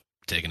 with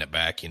taking it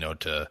back,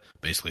 to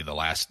basically the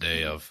last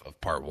day of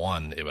part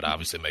one, it would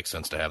obviously make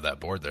sense to have that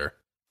board there.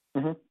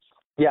 Mm-hmm.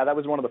 Yeah, that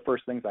was one of the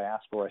first things I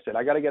asked for. I said,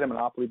 I got to get a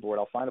Monopoly board.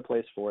 I'll find a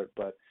place for it,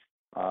 but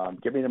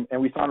give me them.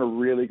 And we found a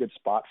really good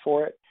spot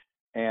for it.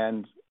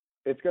 And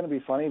it's going to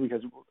be funny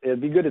because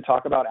it'd be good to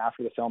talk about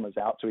after the film is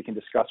out so we can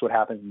discuss what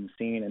happens in the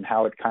scene and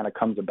how it kind of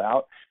comes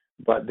about.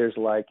 But there's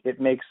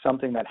it makes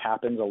something that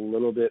happens a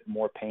little bit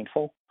more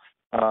painful.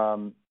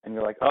 And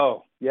you're like,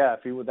 oh, yeah,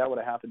 if that would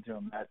have happened to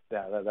him,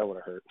 that would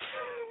have hurt.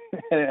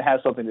 And it has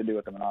something to do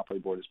with the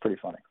Monopoly board. It's pretty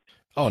funny.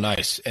 Oh,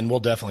 nice. And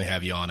we'll definitely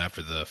have you on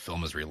after the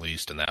film is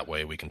released, and that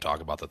way we can talk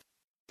about the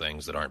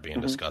things that aren't being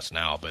mm-hmm. discussed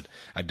now. But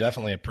I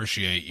definitely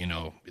appreciate,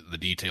 the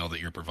detail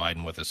that you're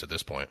providing with us at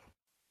this point.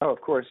 Oh, of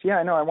course. Yeah,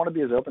 I know. I want to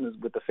be as open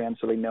with the fans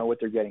so they know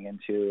what they're getting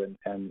into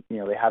and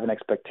they have an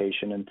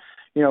expectation. And,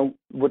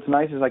 what's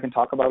nice is I can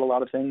talk about a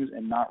lot of things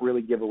and not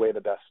really give away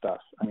the best stuff.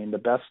 I mean, the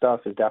best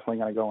stuff is definitely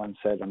going to go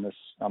unsaid on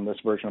this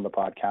version of the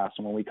podcast.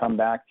 And when we come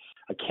back,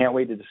 I can't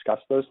wait to discuss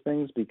those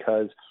things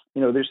because,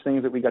 there's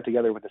things that we got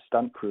together with the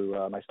stunt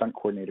crew, my stunt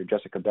coordinator,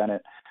 Jessica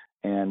Bennett,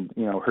 and,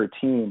 her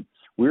team.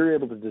 We were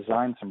able to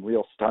design some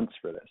real stunts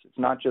for this. It's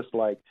not just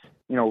like,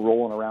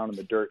 rolling around in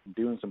the dirt and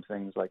doing some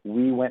things. Like,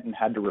 we went and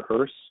had to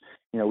rehearse.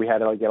 We had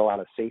to get a lot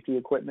of safety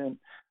equipment,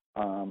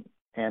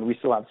 and we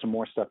still have some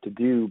more stuff to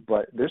do.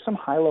 But there's some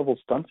high-level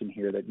stunts in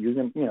here that you're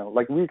going to,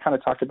 like we kind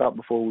of talked about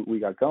before we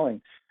got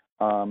going,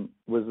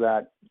 was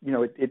that,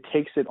 it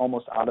takes it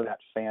almost out of that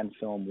fan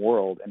film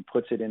world and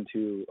puts it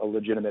into a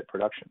legitimate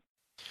production.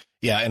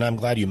 Yeah, and I'm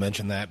glad you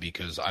mentioned that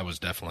because I was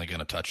definitely going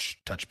to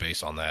touch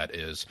base on that.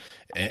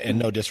 And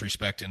no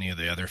disrespect to any of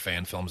the other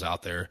fan films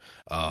out there,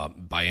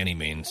 by any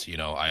means.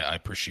 I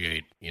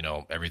appreciate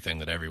everything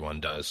that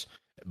everyone does.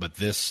 But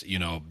this,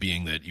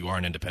 being that you are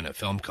an independent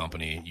film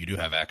company, you do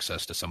have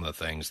access to some of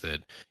the things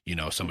that,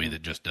 somebody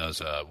that just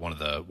does one of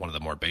the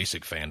more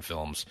basic fan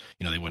films,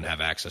 they wouldn't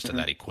have access to mm-hmm.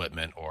 that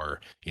equipment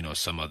or,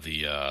 some of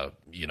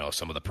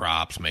the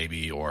props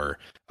maybe, or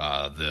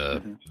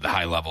the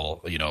high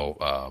level,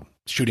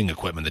 shooting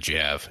equipment that you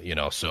have,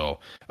 so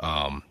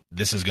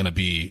this is going to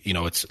be,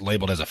 it's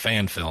labeled as a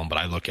fan film, but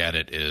I look at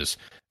it as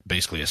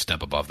basically a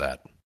step above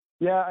that.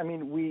 Yeah, I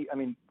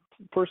mean,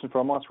 first and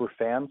foremost, we're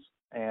fans,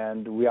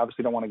 and we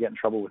obviously don't want to get in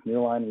trouble with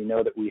New Line. We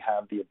know that we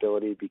have the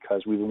ability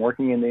because we've been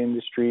working in the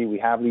industry, we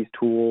have these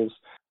tools,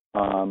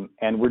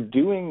 and we're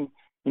doing,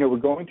 we're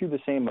going through the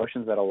same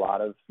motions that a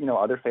lot of,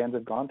 other fans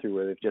have gone through,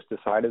 where they've just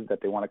decided that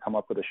they want to come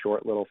up with a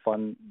short little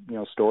fun,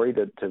 story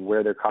to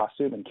wear their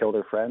costume and kill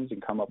their friends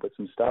and come up with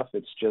some stuff.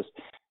 It's just,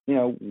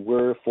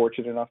 we're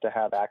fortunate enough to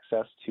have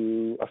access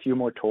to a few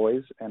more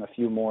toys and a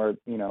few more,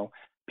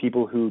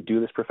 people who do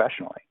this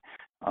professionally.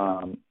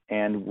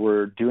 And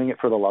we're doing it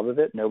for the love of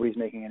it. Nobody's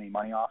making any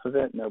money off of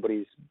it.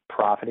 Nobody's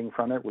profiting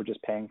from it. We're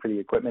just paying for the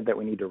equipment that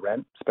we need to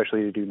rent,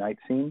 especially to do night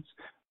scenes.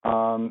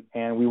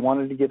 And we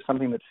wanted to give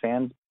something that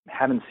fans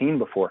haven't seen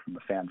before from a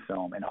fan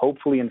film, and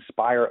hopefully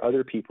inspire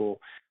other people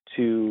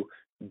to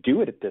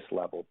do it at this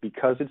level,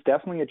 because it's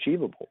definitely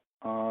achievable.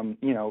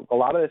 A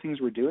lot of the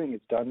things we're doing is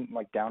done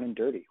like down and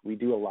dirty. We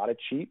do a lot of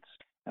cheats,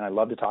 and I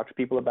love to talk to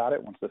people about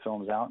it once the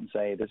film's out and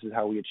say, this is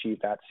how we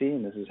achieved that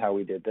scene, this is how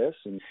we did this,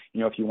 and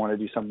if you want to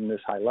do something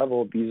this high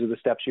level, these are the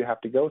steps you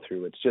have to go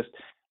through. It's just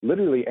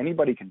literally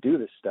anybody can do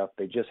this stuff.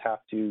 They just have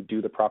to do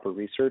the proper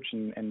research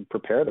and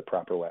prepare the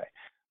proper way.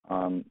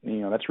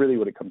 That's really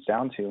what it comes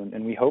down to,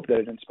 and we hope that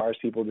it inspires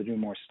people to do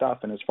more stuff.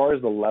 And as far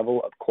as the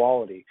level of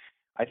quality,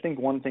 I think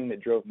one thing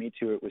that drove me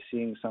to it was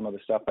seeing some of the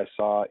stuff I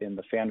saw in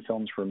the fan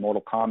films for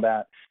Mortal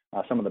Kombat,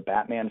 some of the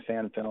Batman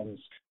fan films,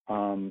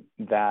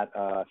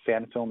 that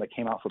fan film that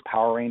came out for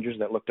Power Rangers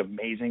that looked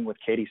amazing with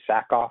Katie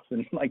Sackhoff,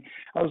 and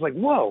I was like,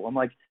 whoa! I'm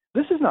like,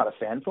 this is not a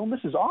fan film. This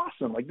is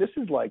awesome. This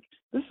is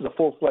a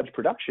full-fledged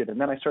production. And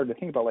then I started to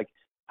think about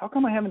how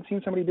come I haven't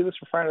seen somebody do this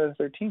for Friday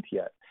the 13th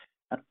yet?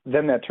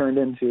 Then that turned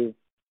into,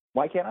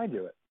 why can't I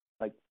do it?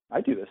 I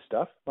do this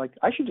stuff.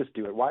 I should just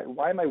do it.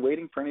 Why am I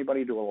waiting for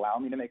anybody to allow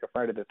me to make a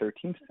Friday the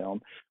 13th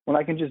film when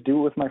I can just do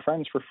it with my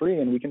friends for free,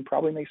 and we can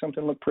probably make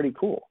something look pretty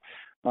cool?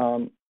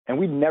 And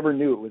we never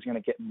knew it was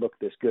going to look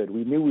this good.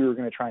 We knew we were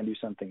going to try and do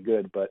something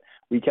good, but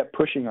we kept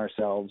pushing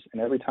ourselves,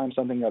 and every time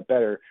something got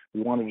better,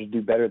 we wanted to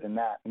do better than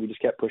that, and we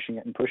just kept pushing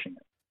it and pushing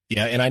it.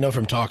 Yeah, and I know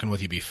from talking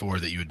with you before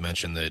that you had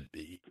mentioned that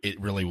it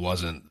really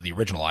wasn't, the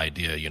original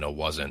idea,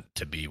 wasn't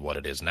to be what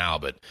it is now,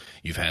 but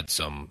you've had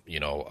some,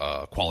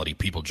 quality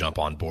people jump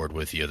on board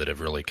with you that have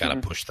really kind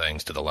of pushed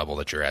things to the level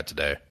that you're at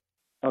today.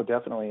 Oh,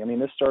 definitely. I mean,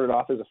 this started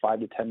off as a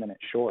 5 to 10 minute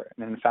short.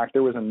 And in fact,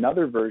 there was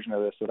another version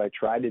of this that I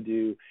tried to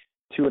do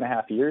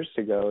 2.5 years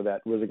ago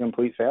that was a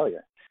complete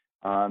failure.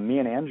 Me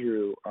and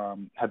Andrew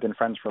have been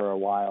friends for a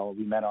while.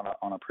 We met on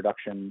a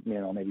production,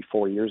 maybe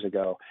 4 years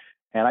ago.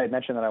 And I had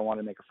mentioned that I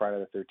wanted to make a Friday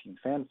the 13th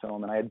fan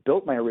film, and I had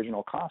built my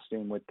original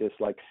costume with this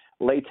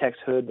latex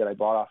hood that I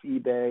bought off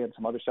eBay and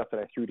some other stuff that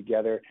I threw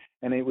together.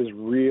 And it was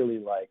really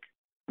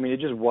it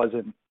just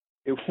wasn't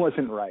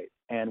right.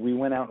 And we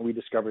went out and we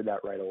discovered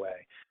that right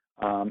away.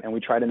 And we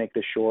tried to make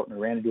this short, and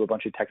we ran into a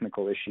bunch of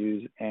technical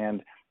issues.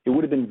 And it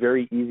would have been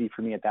very easy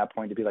for me at that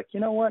point to be like, you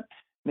know what,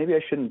 maybe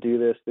I shouldn't do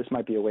this. This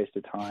might be a waste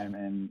of time,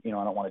 and, I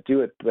don't want to do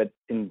it. But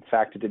in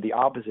fact, it did the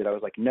opposite. I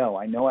was like, no,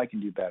 I know I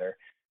can do better.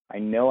 I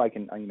know I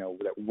can,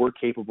 that we're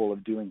capable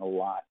of doing a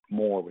lot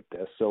more with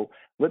this. So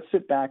let's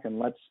sit back and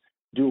let's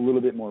do a little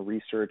bit more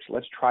research.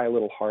 Let's try a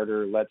little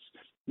harder. Let's,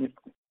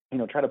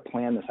 try to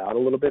plan this out a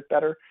little bit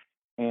better.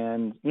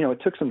 And, it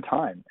took some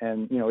time.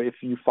 And, if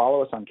you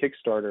follow us on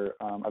Kickstarter,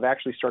 I've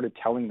actually started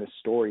telling this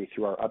story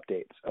through our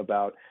updates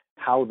about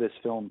how this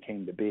film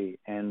came to be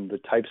and the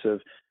types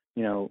of,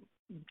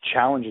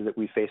 challenges that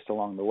we faced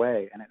along the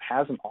way. And it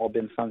hasn't all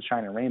been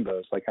sunshine and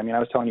rainbows. I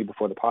was telling you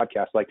before the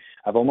podcast,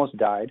 I've almost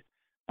died.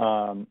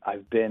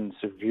 I've been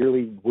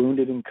severely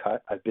wounded and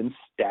cut. I've been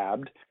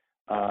stabbed.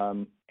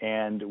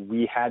 And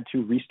we had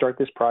to restart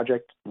this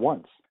project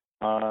once.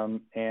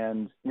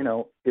 And,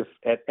 if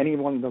at any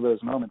one of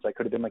those moments I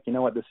could have been like, you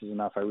know what, this is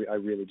enough. I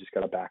really just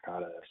got to back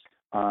out of this.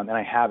 And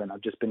I haven't.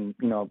 I've just been,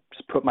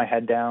 just put my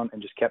head down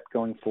and just kept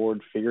going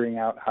forward, figuring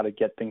out how to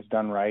get things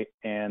done right.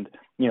 And,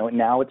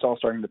 now it's all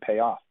starting to pay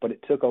off. But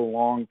it took a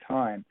long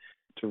time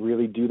to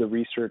really do the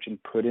research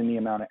and put in the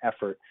amount of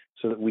effort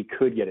so that we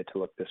could get it to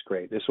look this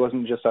great. This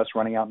wasn't just us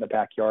running out in the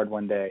backyard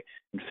one day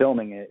and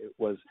filming it. It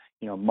was,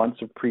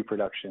 months of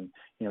pre-production,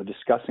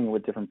 discussing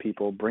with different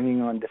people,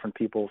 bringing on different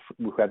people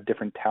who have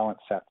different talent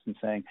sets and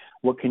saying,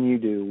 what can you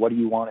do? What do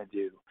you want to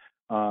do?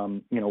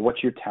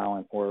 What's your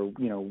talent, or,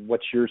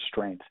 what's your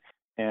strength?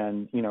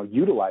 And,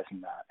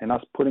 utilizing that and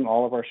us putting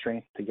all of our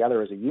strength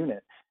together as a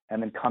unit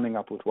and then coming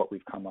up with what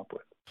we've come up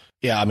with.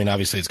 Yeah,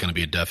 obviously it's going to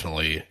be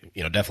definitely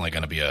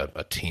going to be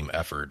a team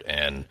effort,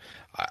 and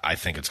I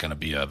think it's going to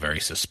be a very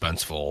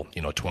suspenseful,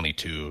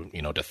 22,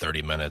 to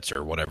 30 minutes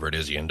or whatever it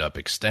is you end up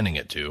extending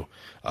it to.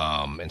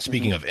 And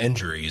speaking of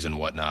injuries and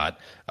whatnot,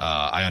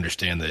 I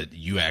understand that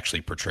you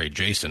actually portrayed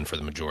Jason for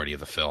the majority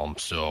of the film.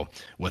 So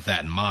with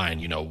that in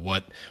mind,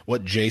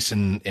 what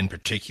Jason in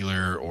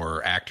particular,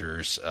 or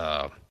actors,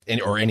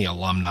 or any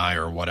alumni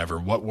or whatever,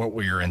 what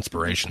were your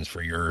inspirations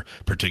for your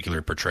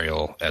particular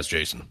portrayal as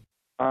Jason?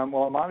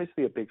 Well, I'm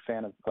obviously a big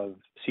fan of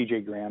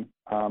C.J. Graham.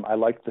 I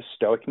liked the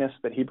stoicness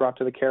that he brought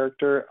to the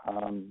character,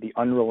 the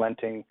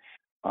unrelenting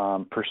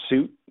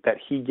pursuit that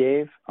he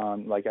gave.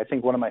 Like, I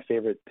think one of my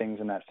favorite things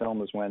in that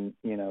film is when,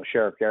 you know,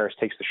 Sheriff Garris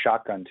takes the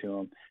shotgun to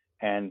him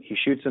and he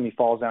shoots him, he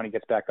falls down, he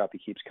gets back up, he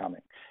keeps coming.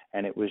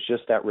 And it was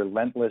just that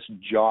relentless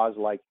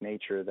Jaws-like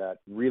nature that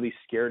really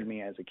scared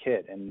me as a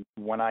kid. And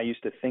when I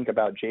used to think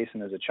about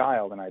Jason as a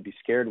child and I'd be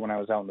scared when I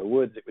was out in the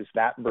woods, it was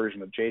that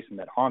version of Jason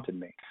that haunted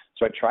me.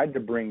 So I tried to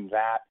bring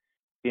that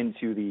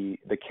into the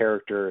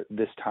character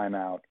this time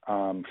out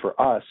for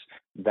us,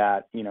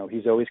 that, you know,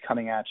 he's always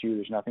coming at you.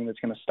 There's nothing that's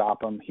going to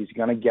stop him. He's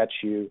going to get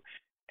you.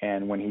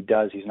 And when he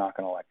does, he's not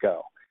going to let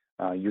go.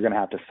 You're going to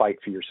have to fight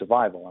for your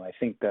survival. And I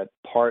think that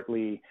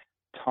partly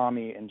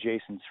Tommy and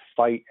Jason's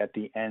fight at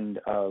the end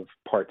of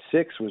part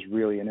 6 was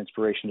really an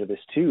inspiration to this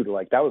too.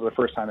 Like, that was the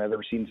first time I've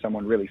ever seen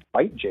someone really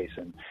fight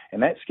Jason,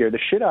 and that scared the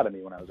shit out of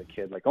me when I was a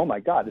kid. Like, oh my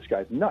God, this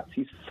guy's nuts.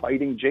 He's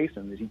fighting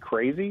Jason. Is he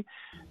crazy?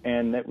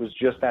 And it was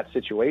just that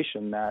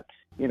situation that,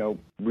 you know,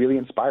 really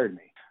inspired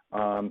me.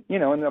 You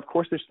know, and of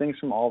course there's things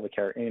from all the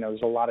characters. You know,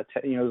 there's a lot of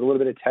there's a little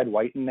bit of Ted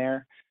White in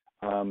there.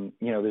 You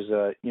know,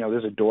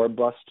 there's a door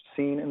bust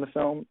scene in the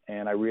film,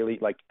 and I really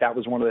like, that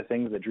was one of the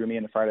things that drew me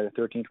into Friday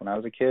the 13th when I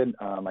was a kid.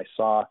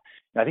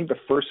 I think the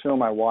first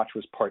film I watched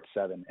was part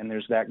 7, and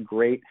there's that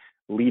great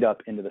lead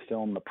up into the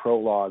film, the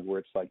prologue, where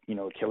it's like, you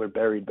know, a killer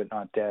buried but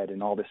not dead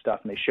and all this stuff,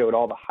 and they showed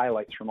all the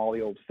highlights from all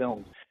the old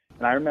films.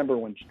 And I remember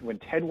when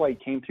Ted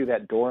White came through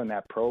that door in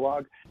that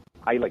prologue,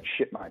 I like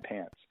shit my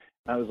pants.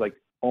 And I was like,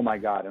 oh my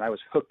God. And I was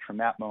hooked from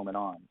that moment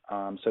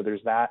on. So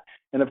there's that.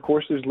 And of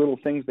course there's little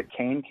things that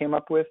Kane came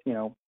up with, you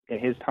know, in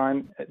his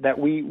time that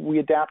we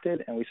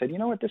adapted, and we said, you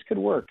know what, this could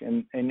work.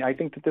 And I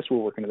think that this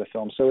will work into the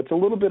film. So it's a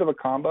little bit of a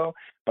combo,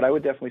 but I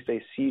would definitely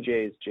say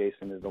CJ's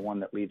Jason is the one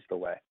that leads the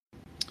way.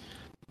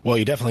 Well,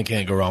 you definitely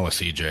can't go wrong with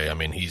CJ. I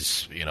mean,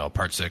 he's, you know,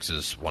 part 6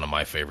 is one of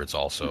my favorites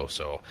also.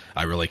 So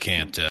I really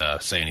can't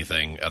say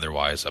anything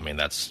otherwise. I mean,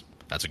 that's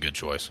a good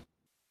choice.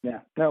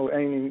 Yeah, no, I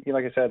mean,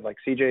 like I said, like,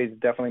 CJ is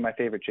definitely my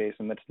favorite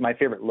Jason. That's my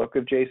favorite look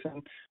of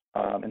Jason.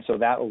 And so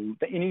that,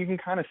 you know, you can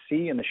kind of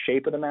see in the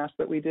shape of the mask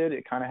that we did,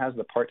 it kind of has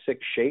the part 6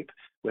 shape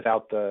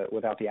without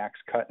the axe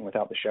cut and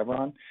without the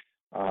chevron.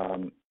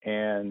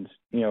 And,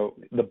 you know,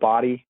 the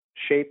body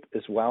shape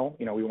as well.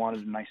 You know, we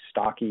wanted a nice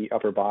stocky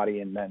upper body,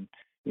 and then,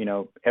 you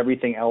know,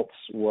 everything else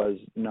was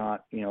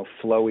not, you know,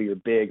 flowy or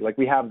big. Like,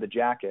 we have the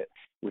jacket,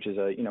 which is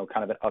a, you know,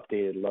 kind of an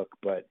updated look,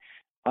 but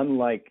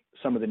unlike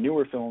some of the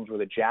newer films where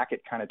the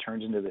jacket kind of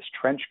turns into this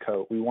trench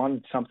coat, we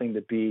wanted something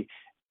to be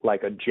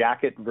like a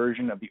jacket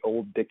version of the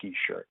old Dickies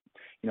shirt.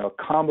 You know,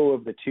 a combo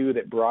of the two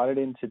that brought it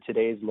into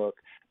today's look,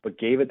 but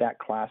gave it that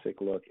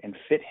classic look and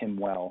fit him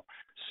well.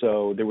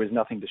 So there was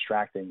nothing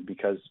distracting,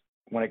 because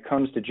when it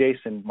comes to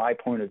Jason, my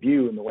point of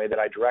view and the way that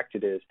I direct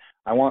it is,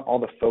 I want all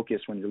the focus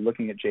when you're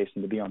looking at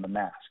Jason to be on the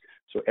mask.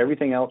 So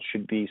everything else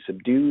should be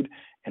subdued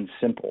and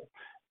simple.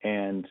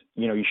 And,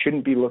 you know, you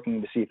shouldn't be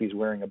looking to see if he's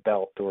wearing a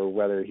belt, or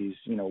whether he's,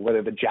 you know,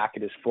 whether the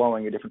jacket is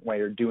flowing a different way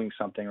or doing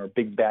something, or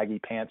big baggy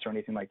pants or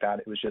anything like that.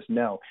 It was just,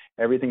 no,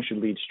 everything should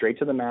lead straight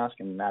to the mask,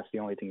 and that's the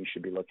only thing you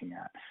should be looking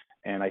at.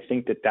 And I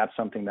think that that's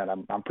something that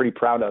I'm pretty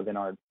proud of in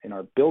our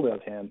build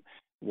of him,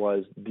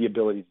 was the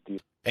ability to do.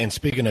 And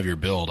speaking of your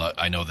build,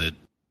 I know that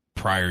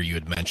prior you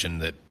had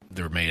mentioned that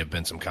there may have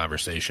been some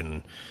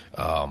conversation.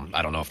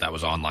 I don't know if that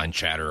was online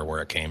chatter or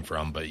where it came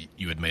from, but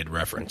you had made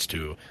reference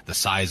to the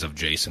size of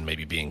Jason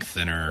maybe being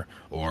thinner,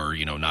 or,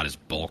 you know, not as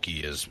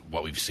bulky as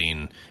what we've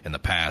seen in the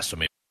past. So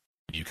maybe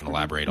you can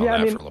elaborate on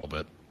that for a little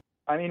bit.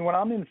 I mean, when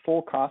I'm in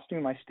full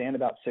costume, I stand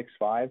about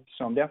 6'5",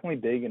 so I'm definitely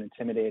big and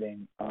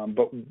intimidating.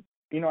 But,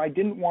 you know, I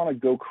didn't want to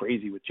go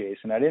crazy with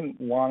Jason. I didn't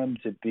want him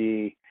to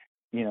be,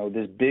 you know,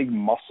 this big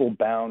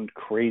muscle-bound,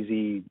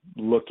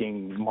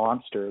 crazy-looking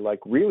monster. Like,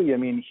 really, I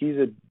mean, he's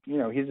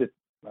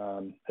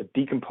a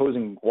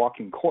decomposing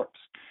walking corpse.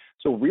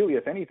 So really,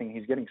 if anything,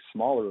 he's getting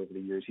smaller over the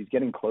years. He's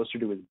getting closer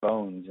to his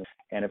bones.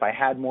 And if I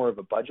had more of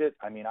a budget,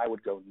 I mean, I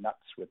would go nuts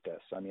with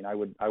this. I mean, I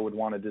would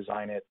want to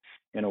design it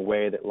in a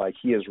way that, like,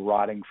 he is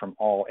rotting from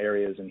all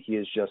areas, and he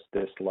is just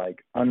this,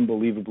 like,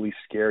 unbelievably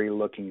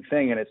scary-looking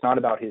thing. And it's not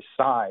about his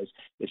size.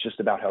 It's just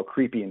about how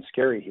creepy and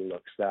scary he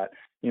looks. That,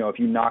 you know, if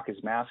you knock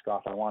his mask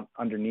off, I want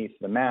underneath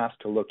the mask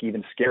to look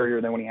even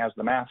scarier than when he has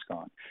the mask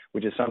on,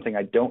 which is something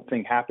I don't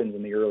think happens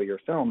in the earlier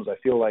films. I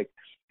feel like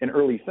in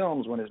early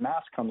films, when his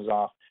mask comes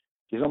off,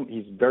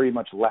 he's very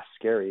much less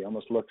scary. He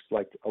almost looks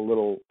like a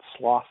little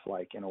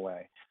sloth-like in a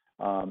way.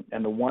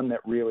 And the one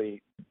that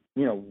really,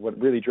 you know, what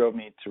really drove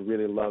me to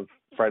really love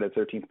Friday the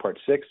 13th Part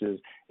 6 is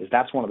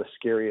that's one of the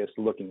scariest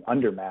looking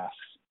under masks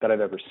that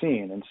I've ever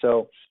seen. And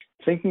so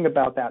thinking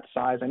about that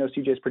size, I know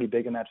CJ's pretty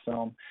big in that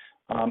film.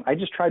 I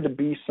just tried to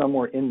be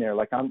somewhere in there.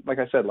 Like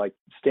I said, like,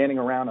 standing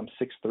around, I'm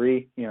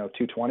 6'3", you know,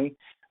 220.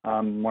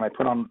 When I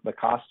put on the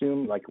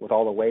costume, like, with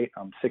all the weight,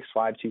 I'm 6'5",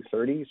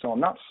 230. So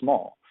I'm not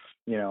small.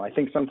 You know, I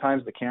think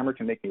sometimes the camera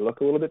can make me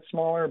look a little bit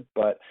smaller,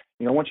 but,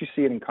 you know, once you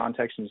see it in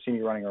context and you see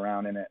me running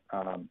around in it,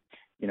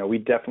 you know, we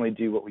definitely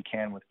do what we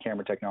can with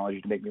camera technology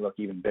to make me look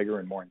even bigger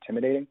and more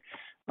intimidating.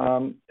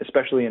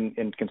 especially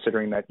in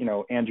considering that, you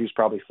know, Andrew's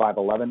probably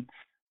 5'11",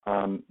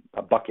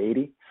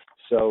 $180.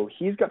 So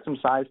he's got some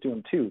size to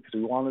him too, because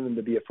we wanted him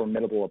to be a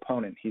formidable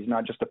opponent. He's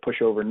not just a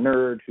pushover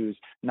nerd who's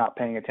not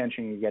paying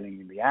attention and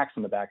getting the axe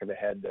in the back of the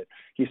head. That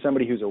he's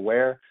somebody who's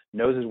aware,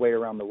 knows his way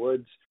around the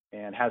woods,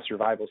 and has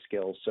survival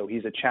skills. So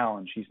he's a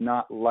challenge. He's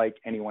not like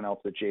anyone else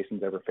that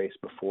Jason's ever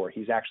faced before.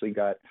 He's actually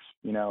got,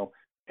 you know,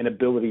 an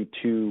ability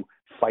to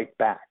fight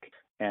back.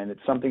 And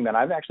it's something that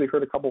I've actually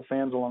heard a couple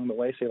fans along the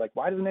way say, like,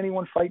 why doesn't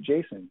anyone fight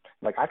Jason?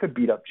 Like, I could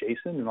beat up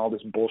Jason and all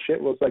this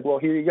bullshit. Well, it's like, well,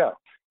 here you go.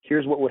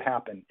 Here's what would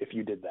happen if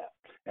you did that.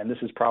 And this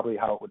is probably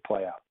how it would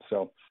play out.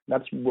 So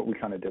that's what we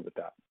kind of did with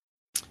that.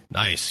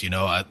 Nice. You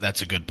know,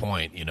 that's a good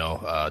point. You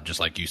know, just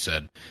like you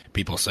said,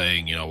 people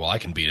saying, you know, well, I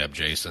can beat up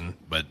Jason,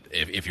 but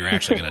if you're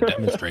actually going to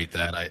demonstrate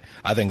that,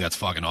 I think that's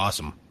fucking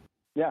awesome.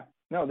 Yeah.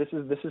 No, this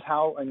is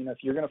how, I mean, if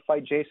you're going to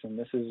fight Jason,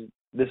 this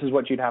is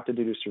what you'd have to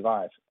do to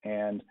survive.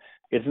 And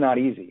it's not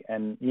easy.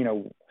 And, you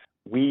know,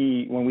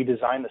 when we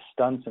designed the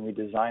stunts and we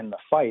designed the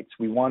fights,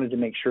 we wanted to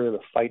make sure the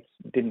fights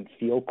didn't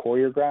feel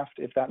choreographed,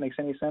 if that makes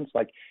any sense.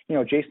 Like, you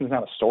know, Jason's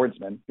not a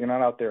swordsman. You're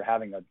not out there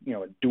having a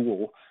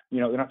duel. You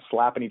know, they're not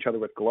slapping each other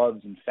with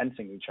gloves and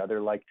fencing each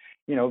other. Like,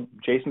 you know,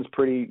 Jason's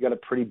got a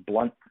pretty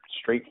blunt,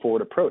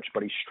 straightforward approach,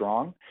 but he's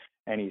strong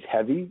and he's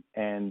heavy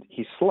and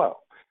he's slow.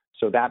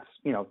 So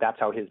that's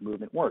how his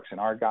movement works. And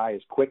our guy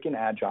is quick and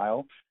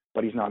agile,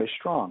 but he's not as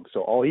strong.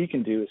 So all he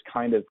can do is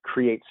kind of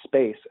create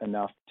space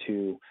enough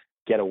to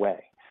get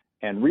away.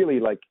 And really,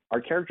 like, our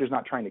character's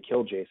not trying to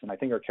kill Jason. I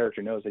think our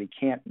character knows that he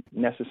can't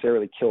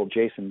necessarily kill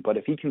Jason, but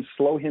if he can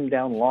slow him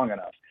down long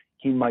enough,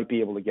 he might be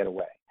able to get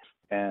away.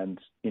 And,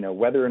 you know,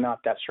 whether or not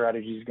that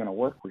strategy is going to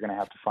work, we're going to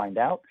have to find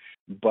out.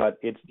 But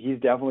he's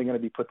definitely going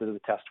to be put to the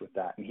test with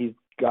that. And he's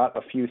got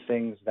a few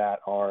things that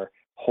are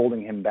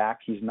holding him back.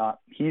 He's not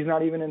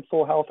even in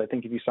full health. I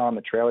think if you saw in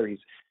the trailer,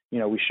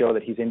 we show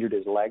that he's injured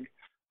his leg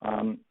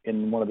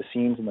in one of the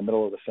scenes in the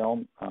middle of the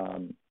film.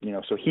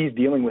 So he's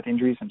dealing with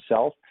injuries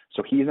himself.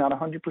 So he's not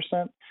 100%.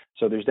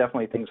 So there's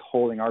definitely things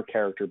holding our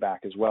character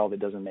back as well that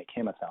doesn't make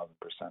him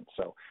 1,000%.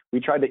 So we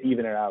tried to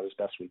even it out as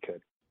best we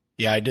could.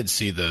 Yeah, I did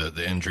see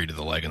the injury to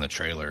the leg in the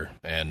trailer.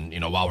 And,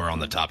 you know, while we're on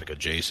the topic of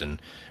Jason,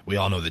 we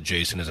all know that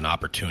Jason is an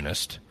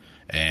opportunist.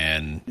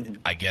 And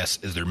I guess,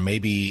 is there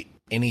maybe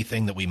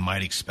anything that we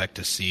might expect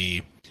to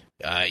see?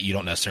 You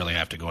don't necessarily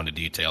have to go into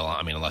detail,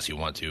 I mean, unless you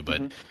want to,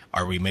 but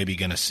are we maybe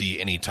going to see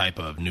any type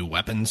of new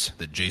weapons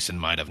that Jason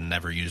might have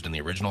never used in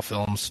the original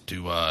films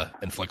to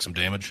inflict some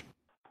damage?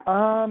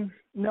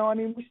 No, I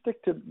mean, we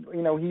stick to,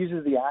 you know, he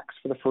uses the axe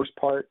for the first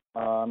part,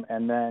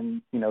 and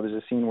then, you know,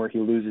 there's a scene where he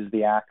loses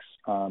the axe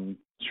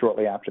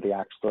shortly after the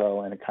axe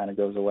throw, and it kind of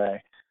goes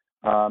away.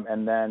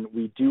 And then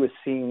we do a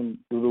scene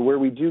where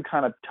we do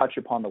kind of touch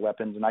upon the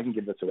weapons, and I can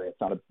give this away.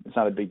 It's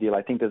not a big deal.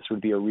 I think this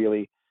would be a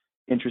really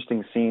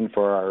interesting scene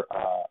for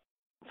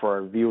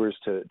our viewers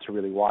to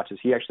really watch. Is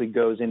he actually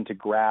goes in to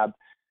grab,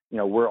 you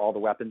know, where all the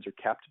weapons are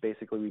kept.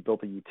 Basically, we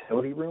built a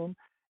utility room,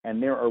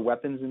 and there are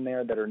weapons in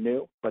there that are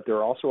new, but there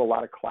are also a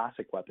lot of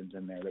classic weapons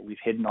in there that we've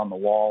hidden on the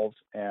walls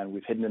and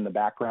we've hidden in the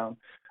background.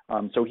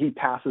 So he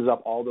passes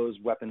up all those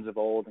weapons of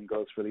old and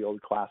goes for the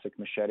old classic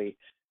machete.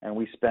 And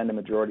we spend a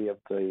majority of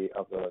the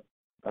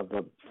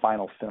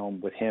final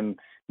film with him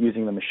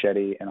using the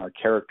machete and our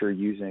character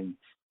using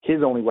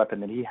his only weapon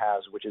that he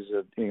has, which is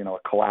a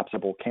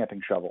collapsible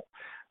camping shovel.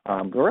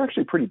 They're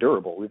actually pretty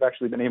durable. We've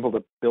actually been able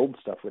to build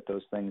stuff with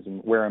those things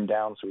and wear them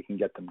down so we can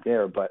get them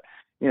there. But,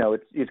 you know,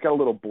 it's got a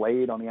little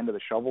blade on the end of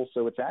the shovel.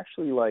 So it's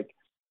actually like,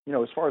 you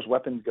know, as far as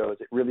weapons goes,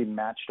 it really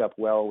matched up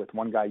well with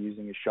one guy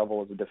using his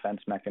shovel as a defense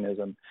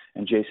mechanism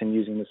and Jason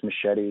using this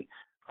machete.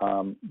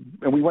 And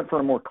we went for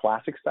a more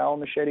classic style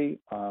machete.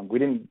 We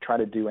didn't try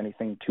to do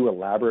anything too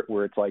elaborate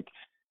where it's like,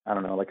 I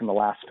don't know, like in the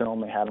last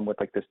film, they had him with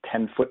like this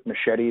 10-foot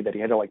machete that he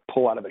had to like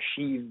pull out of a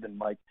sheath. And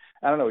like,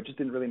 I don't know, it just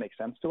didn't really make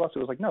sense to us. It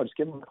was like, no, just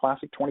give him a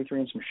classic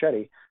 23-inch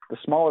machete. The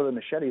smaller the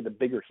machete, the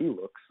bigger he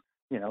looks.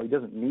 You know, he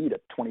doesn't need a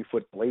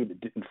 20-foot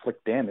blade to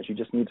inflict damage. He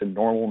just needs a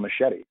normal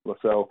machete.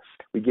 So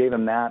we gave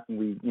him that, and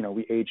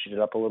we aged it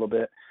up a little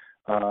bit.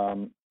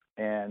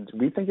 And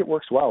we think it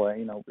works well.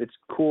 You know, it's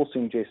cool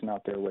seeing Jason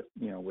out there with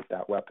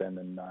that weapon.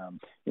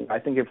 And I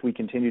think if we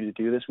continue to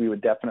do this, we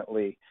would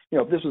definitely,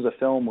 if this was a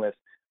film with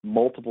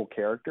multiple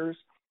characters,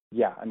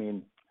 yeah, I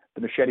mean,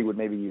 the machete would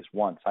maybe use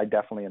once. I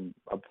definitely am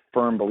a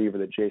firm believer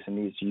that Jason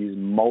needs to use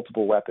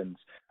multiple weapons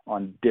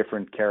on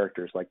different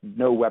characters. Like,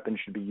 no weapon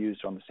should be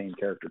used on the same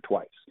character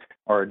twice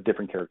or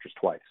different characters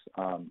twice.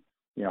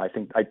 I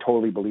think I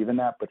totally believe in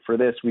that. But for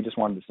this, we just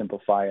wanted to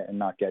simplify it and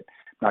not get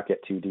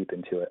too deep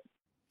into it.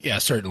 Yeah,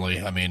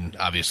 certainly. I mean,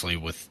 obviously,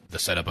 with the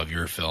setup of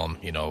your film,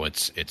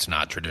 it's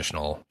not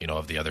traditional,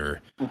 of the other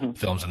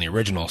films in the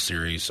original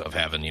series of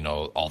having,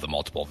 all the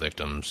multiple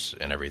victims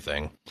and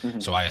everything.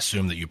 So I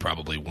assume that you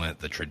probably went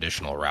the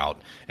traditional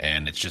route,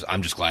 and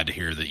I'm just glad to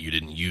hear that you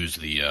didn't use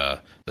the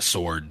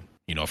sword,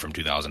 from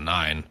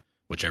 2009,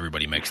 which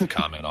everybody makes the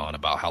comment on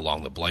about how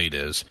long the blade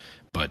is.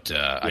 But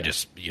I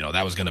just,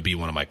 that was going to be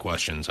one of my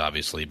questions,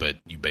 obviously, but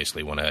you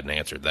basically went ahead and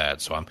answered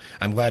that. So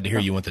I'm glad to hear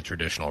you went the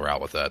traditional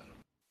route with that.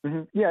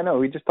 Yeah, no,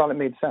 we just thought it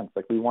made sense.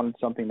 Like, we wanted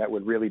something that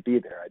would really be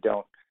there.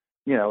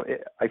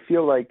 I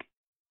feel like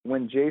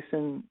when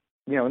Jason,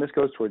 and this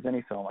goes towards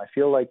any film, I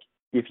feel like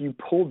if you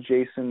pull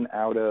Jason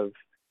out of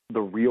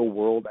the real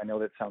world, I know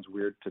that sounds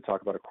weird to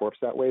talk about a corpse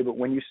that way, but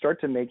when you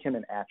start to make him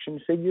an action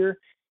figure,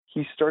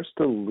 he starts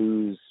to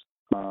lose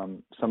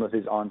some of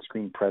his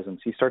on-screen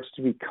presence. He starts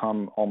to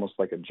become almost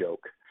like a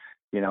joke.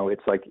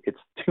 It's like, it's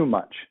too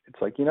much.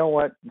 It's like, you know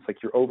what? It's like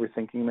you're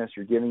overthinking this.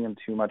 You're giving him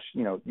too much,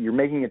 you're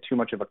making it too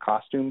much of a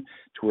costume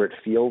to where it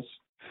feels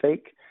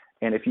fake.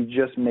 And if you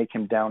just make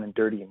him down and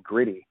dirty and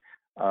gritty,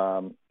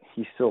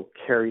 he still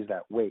carries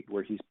that weight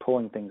where he's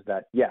pulling things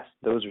that, yes,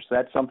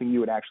 that's something you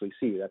would actually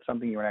see. That's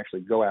something you would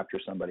actually go after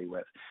somebody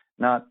with,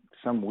 not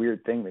some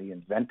weird thing that he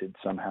invented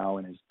somehow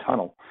in his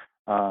tunnel.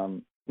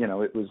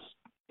 It was,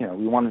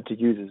 we wanted to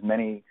use as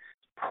many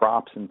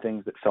props and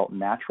things that felt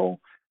natural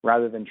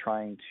rather than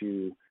trying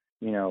to,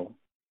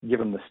 give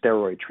him the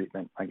steroid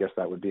treatment. I guess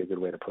that would be a good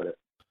way to put it.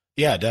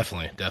 Yeah,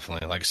 definitely.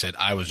 Like I said,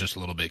 I was just a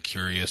little bit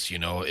curious,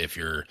 if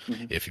you're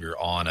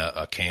on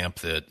a camp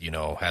that,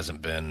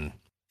 hasn't been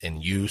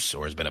in use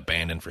or has been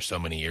abandoned for so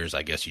many years,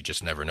 I guess you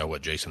just never know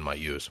what Jason might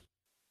use.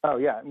 Oh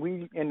yeah.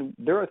 And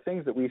there are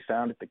things that we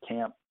found at the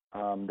camp,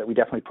 that we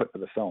definitely put for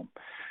the film.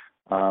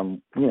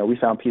 We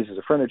found pieces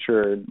of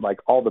furniture, like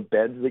all the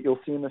beds that you'll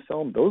see in the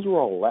film, those were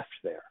all left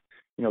there.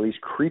 These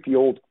creepy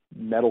old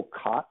metal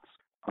cots,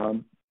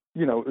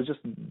 it was just,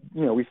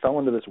 we fell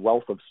into this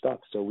wealth of stuff.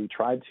 So we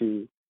tried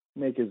to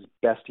make as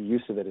best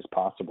use of it as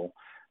possible.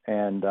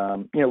 And,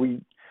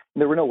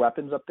 there were no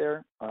weapons up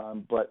there.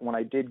 But when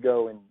I did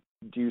go and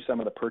do some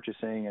of the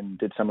purchasing and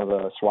did some of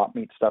the swap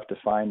meet stuff to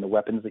find the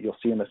weapons that you'll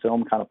see in the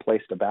film kind of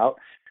placed about,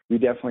 we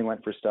definitely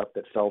went for stuff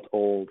that felt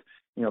old.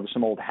 There's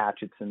some old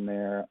hatchets in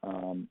there,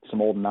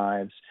 some old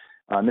knives.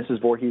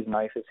 Mrs. Voorhees'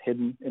 knife is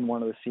hidden in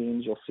one of the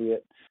scenes. You'll see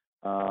it.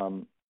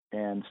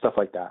 And stuff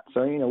like that.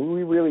 So,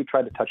 we really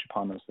tried to touch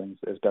upon those things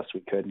as best we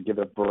could and give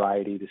a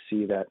variety to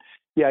see that,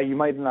 yeah, you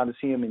might not have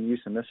seen them in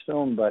use in this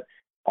film, but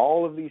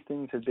all of these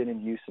things have been in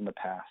use in the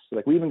past.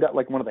 Like, we even got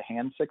like one of the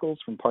hand sickles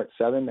from part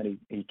 7 that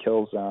he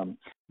kills,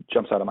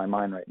 jumps out of my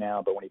mind right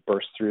now, but when he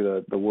bursts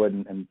through the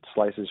wood and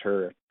slices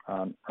her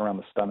around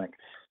the stomach,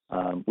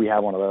 we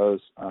have one of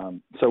those.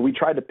 So we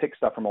tried to pick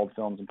stuff from old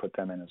films and put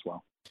them in as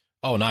well.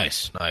 Oh,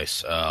 nice.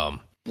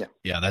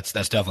 Yeah, that's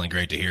definitely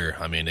great to hear.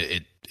 I mean,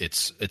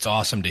 it's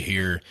awesome to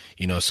hear,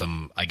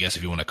 some, I guess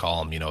if you want to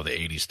call them, the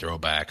 80s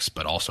throwbacks,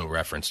 but also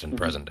referenced in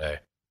present day.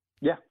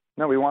 Yeah.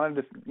 No, we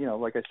wanted to,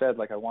 like I said,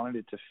 I wanted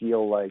it to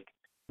feel like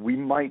we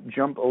might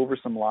jump over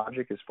some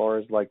logic as far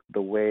as like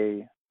the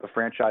way the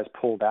franchise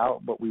pulled out,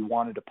 but we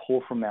wanted to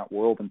pull from that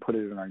world and put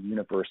it in our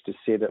universe to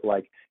say that,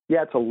 like,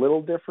 yeah, it's a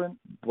little different,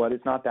 but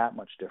it's not that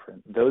much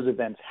different. Those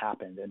events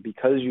happened. And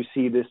because you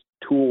see this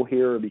tool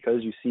here, or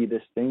because you see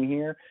this thing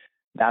here,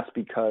 that's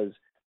because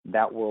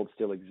that world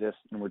still exists,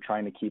 and we're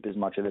trying to keep as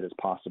much of it as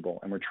possible,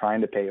 and we're trying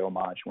to pay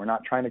homage. We're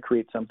not trying to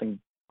create something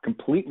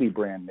completely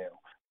brand new,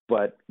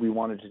 but we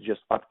wanted to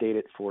just update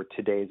it for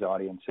today's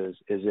audiences,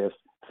 as if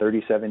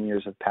 37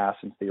 years have passed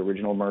since the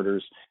original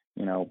murders,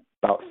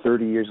 about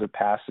 30 years have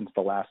passed since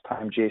the last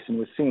time Jason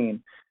was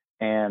seen,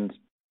 and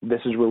this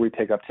is where we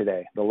pick up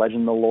today. The legend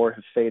and the lore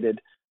have faded,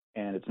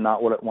 and it's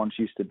not what it once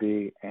used to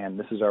be, and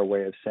this is our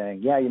way of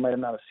saying, yeah, you might have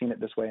not have seen it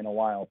this way in a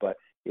while, but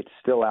it's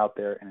still out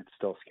there, and it's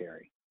still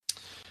scary.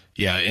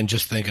 Yeah, and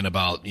just thinking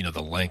about,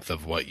 the length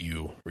of what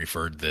you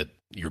referred that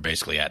you're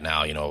basically at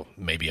now,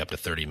 maybe up to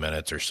 30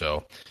 minutes or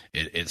so,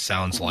 it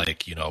sounds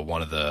like,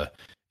 one of the,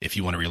 if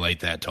you want to relate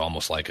that to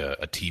almost like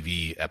a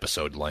TV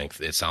episode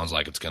length, it sounds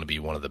like it's going to be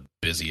one of the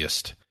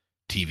busiest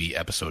TV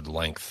episode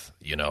length,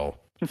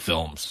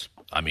 films,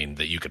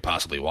 that you could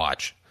possibly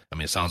watch.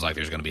 It sounds like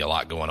there's going to be a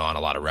lot going on,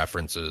 a lot of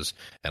references,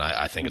 and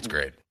I think it's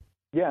great.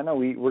 Yeah,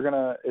 no,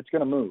 it's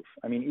going to move.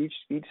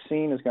 Each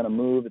scene is going to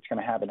move. It's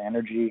going to have an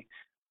energy.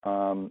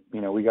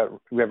 We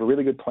have a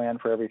really good plan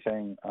for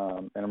everything.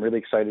 And I'm really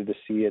excited to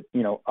see it,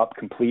 up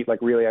complete. Like,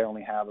 really, I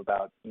only have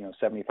about,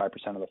 75%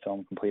 of the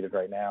film completed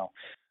right now.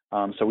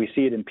 So we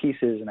see it in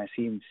pieces, and I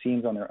see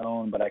scenes on their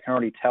own, but I can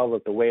already tell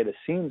that the way the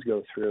scenes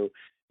go through,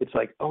 it's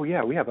like, oh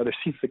yeah, we have other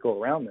scenes that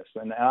go around this.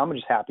 And I'm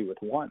just happy with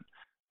one.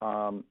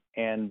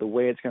 And the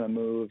way it's going to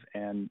move,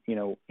 and,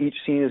 each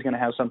scene is going to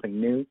have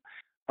something new.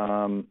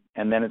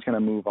 And then it's going to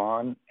move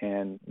on.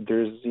 And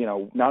there's,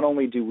 not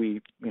only do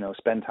we,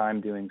 spend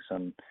time doing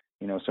some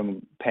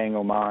paying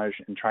homage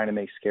and trying to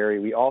make scary,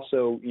 we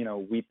also,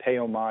 we pay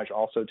homage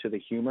also to the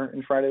humor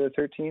in Friday the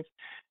 13th.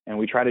 And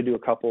we try to do a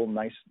couple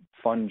nice,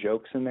 fun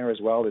jokes in there as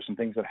well. There's some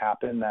things that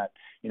happen that,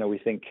 we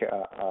think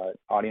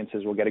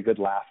audiences will get a good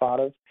laugh out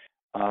of.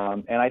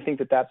 And I think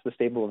that that's the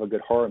staple of a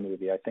good horror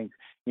movie. I think,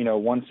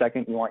 1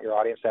 second you want your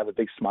audience to have a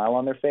big smile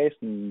on their face,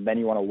 and then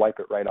you want to wipe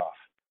it right off.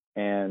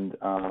 And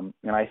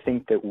I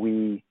think that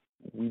we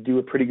do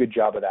a pretty good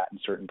job of that in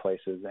certain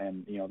places.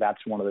 And,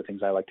 that's one of the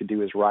things I like to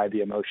do, is ride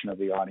the emotion of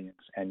the audience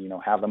and,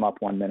 have them up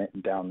 1 minute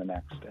and down the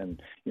next,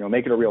 and,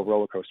 make it a real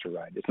roller coaster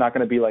ride. It's not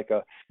going to be like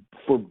a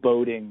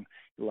foreboding,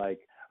 like,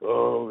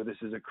 oh, this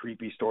is a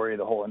creepy story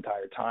the whole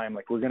entire time.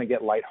 Like, we're going to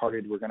get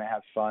lighthearted. We're going to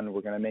have fun.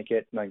 We're going to make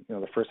it, like,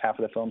 the first half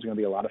of the film is going to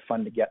be a lot of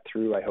fun to get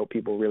through. I hope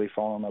people really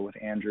fall in love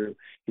with Andrew.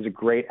 He's a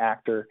great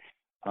actor.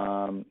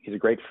 He's a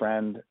great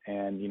friend.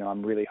 And,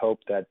 I'm really hope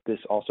that this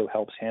also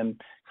helps him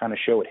kind of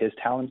show what his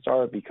talents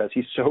are, because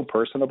he's so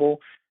personable.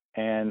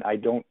 And I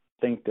don't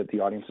think that the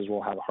audiences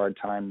will have a hard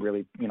time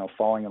really,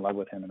 falling in love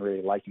with him and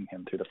really liking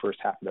him through the first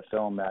half of the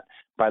film, that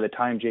by the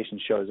time Jason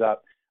shows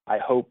up, I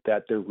hope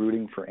that they're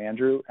rooting for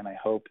Andrew, and I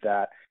hope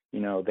that,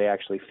 they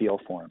actually feel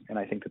for him. And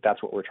I think that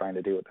that's what we're trying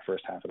to do with the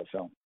first half of the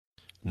film.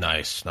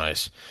 Nice.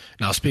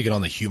 Now, speaking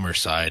on the humor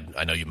side,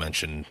 I know you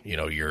mentioned,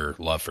 your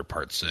love for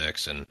Part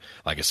 6. And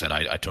like I said,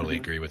 I totally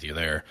agree with you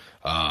there.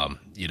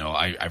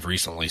 I've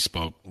recently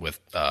spoke with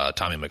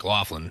Tommy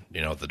McLaughlin,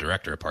 the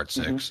director of Part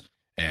 6,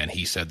 and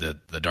he said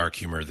that the dark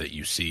humor that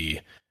you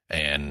see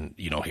and,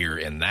 here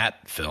in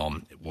that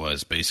film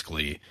was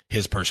basically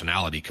his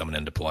personality coming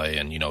into play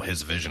and,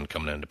 his vision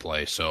coming into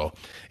play. So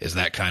is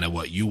that kind of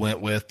what you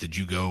went with? Did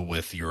you go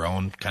with your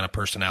own kind of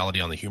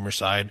personality on the humor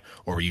side,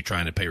 or were you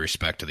trying to pay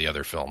respect to the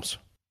other films?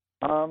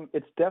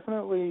 It's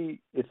definitely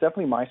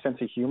my sense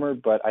of humor,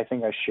 but I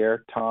think I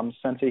share Tom's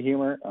sense of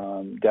humor.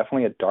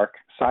 Definitely a dark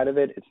side of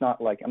it. It's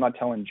not like I'm not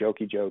telling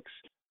jokey jokes,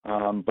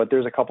 but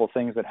there's a couple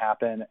things that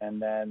happen,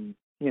 and then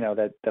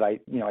that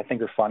I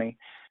think are funny.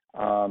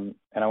 And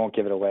I won't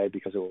give it away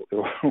because it will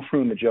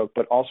ruin the joke.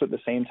 But also at the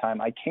same time,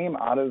 I've come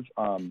out of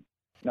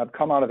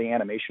the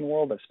animation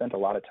world. I've spent a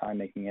lot of time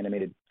making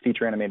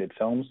feature animated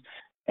films,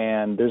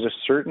 and there's a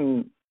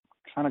certain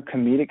kind of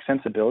comedic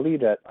sensibility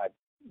that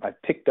I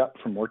picked up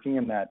from working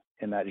in that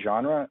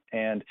genre.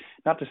 And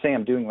not to say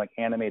I'm doing like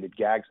animated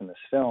gags in this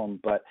film,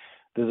 but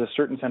there's a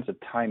certain sense of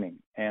timing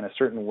and a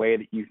certain way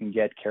that you can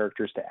get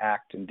characters to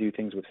act and do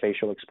things with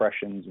facial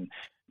expressions and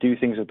do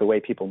things with the way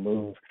people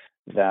move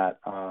that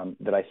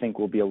I think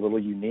will be a little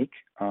unique,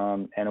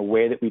 and a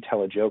way that we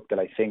tell a joke that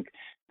I think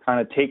kind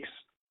of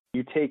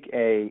you take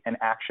an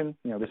action,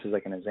 this is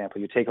like an example,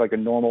 you take like a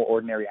normal,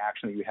 ordinary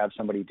action that you have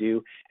somebody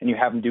do, and you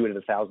have them do it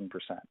at 1,000%.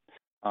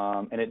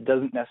 And it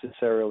doesn't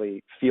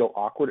necessarily feel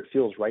awkward. It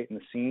feels right in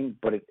the scene,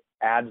 but it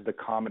adds the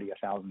comedy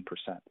 1,000%.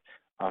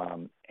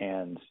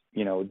 And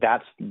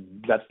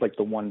that's like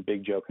the one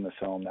big joke in the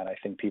film that I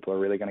think people are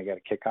really going to get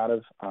a kick out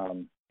of.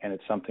 And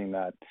it's something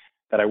that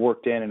I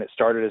worked in, and it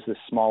started as this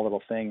small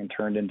little thing and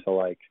turned into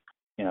like,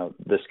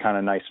 this kind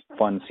of nice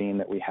fun scene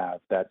that we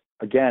have that,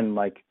 again,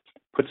 like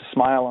puts a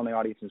smile on the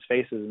audience's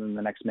faces, and then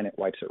the next minute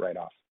wipes it right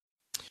off.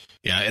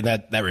 Yeah, and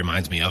that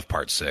reminds me of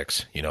Part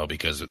 6,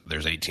 because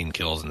there's 18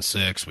 kills in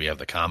 6. We have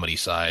the comedy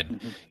side.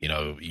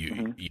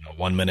 Mm-hmm.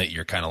 1 minute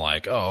you're kind of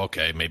like, oh,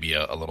 okay, maybe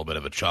a little bit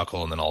of a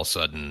chuckle, and then all of a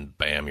sudden,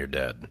 bam, you're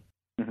dead.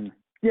 Mm-hmm.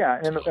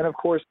 Yeah, and of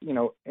course,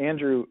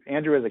 Andrew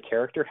as a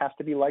character has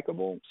to be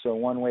likable. So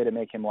one way to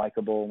make him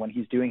likable, when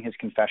he's doing his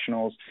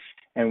confessionals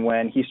and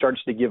when he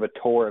starts to give a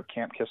tour of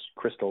Camp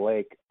Crystal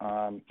Lake,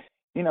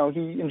 he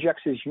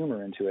injects his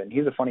humor into it. And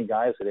he's a funny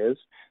guy as it is,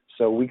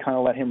 so we kind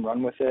of let him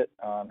run with it.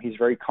 He's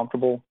very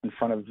comfortable in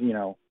front of,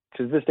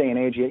 because this day and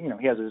age,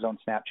 he has his own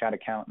Snapchat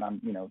account, and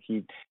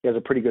he has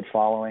a pretty good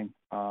following.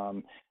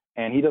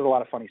 And he does a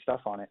lot of funny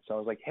stuff on it. So I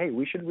was like, hey,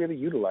 we should really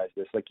utilize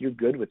this. Like, you're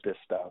good with this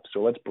stuff, so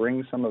let's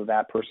bring some of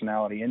that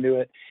personality into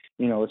it.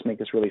 Let's make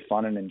this really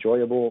fun and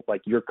enjoyable.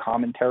 Like, your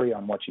commentary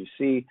on what you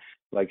see,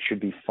 like, should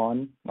be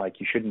fun. Like,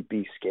 you shouldn't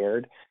be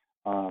scared.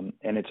 And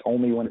it's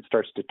only when it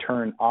starts to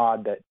turn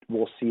odd that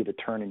we'll see the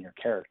turn in your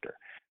character.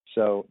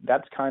 So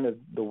that's kind of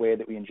the way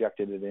that we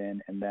injected it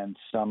in. And then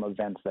some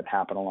events that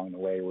happen along the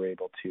way, we're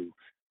able to,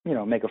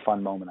 make a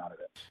fun moment out of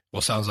it.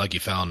 Well, sounds like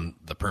you found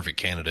the perfect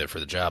candidate for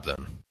the job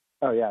then.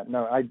 Oh yeah,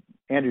 no,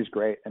 Andrew's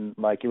great. And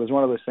like, it was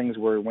one of those things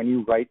where when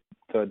you write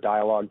the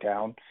dialogue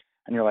down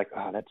and you're like,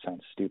 oh, that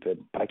sounds stupid,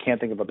 but I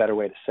can't think of a better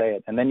way to say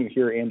it. And then you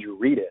hear Andrew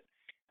read it,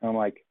 and I'm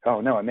like,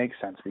 oh no, it makes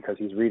sense because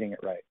he's reading it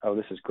right. Oh,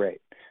 this is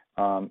great.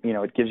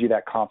 It gives you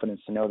that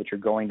confidence to know that you're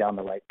going down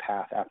the right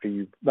path after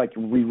you've like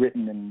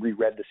rewritten and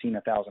reread the scene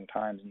 1,000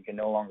 times, and you can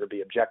no longer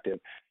be objective.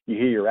 You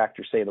hear your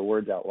actor say the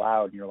words out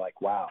loud, and you're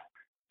like, wow,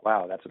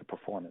 that's a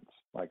performance.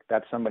 Like,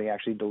 that's somebody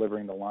actually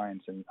delivering the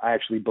lines, and I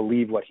actually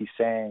believe what he's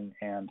saying,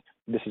 and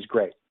this is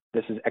great.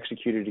 This is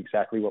executed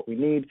exactly what we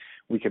need.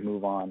 We can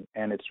move on.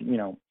 And it's,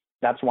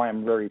 that's why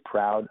I'm very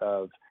proud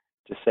to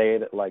say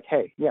that, like,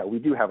 hey, yeah, we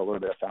do have a little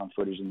bit of found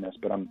footage in this,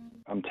 but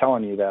I'm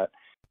telling you that,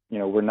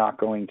 we're not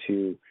going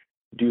to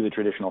do the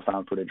traditional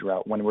found footage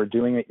route. When we're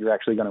doing it, you're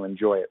actually going to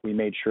enjoy it. We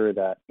made sure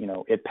that,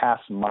 it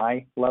passed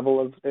my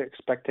level of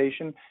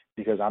expectation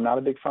because I'm not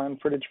a big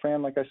found footage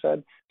fan, like I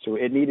said. So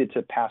it needed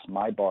to pass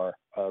my bar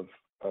of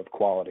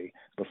quality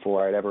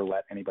before I'd ever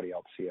let anybody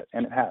else see it.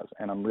 And it has,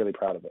 and I'm really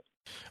proud of it.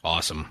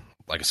 Awesome.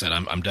 Like I said,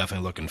 I'm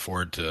definitely looking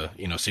forward to,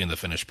 seeing the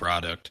finished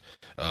product.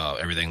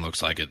 Everything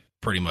looks like it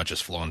pretty much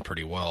is flowing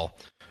pretty well.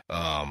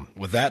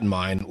 With that in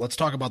mind, let's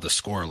talk about the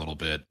score a little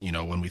bit.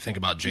 When we think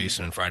about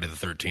Jason and Friday the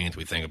 13th,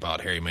 we think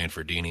about Harry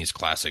Manfredini's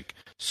classic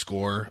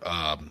score.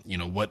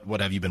 What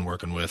have you been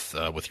working with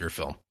your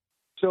film?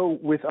 So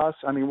with us,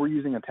 I mean, we're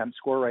using a temp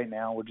score right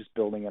now. We're just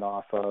building it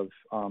off of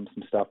some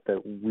stuff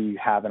that we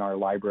have in our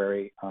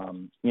library.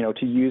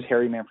 To use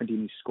Harry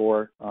Manfredini's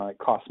score, it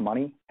costs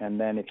money, and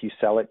then if you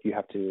sell it, you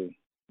have to,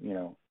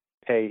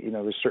 pay.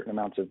 There's certain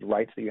amounts of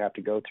rights that you have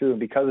to go through. And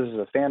because this is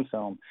a fan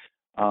film,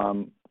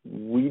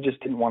 we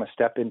just didn't want to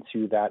step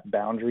into that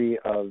boundary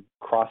of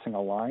crossing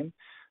a line.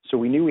 So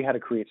we knew we had to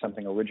create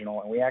something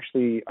original, and we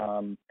actually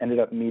ended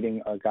up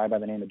meeting a guy by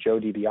the name of Joe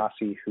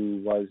DiBiase,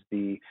 who was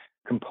the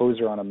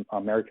composer on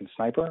American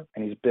Sniper,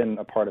 and he's been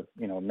a part of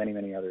many,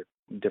 many other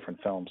different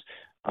films.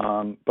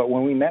 But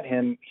when we met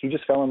him, he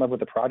just fell in love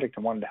with the project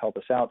and wanted to help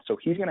us out. So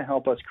he's going to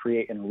help us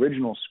create an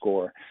original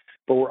score.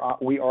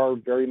 But we are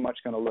very much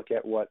going to look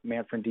at what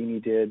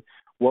Manfredini did,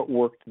 what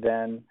worked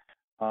then,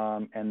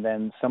 and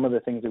then some of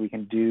the things that we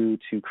can do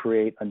to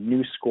create a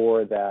new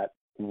score that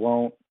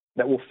will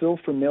feel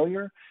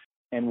familiar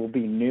and will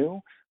be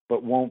new,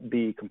 but won't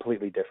be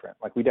completely different.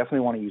 Like, we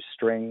definitely want to use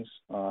strings.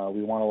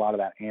 We want a lot of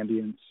that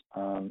ambience,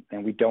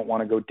 and we don't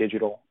want to go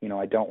digital.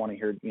 I don't want to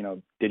hear,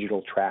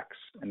 digital tracks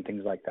and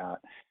things like that.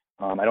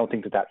 I don't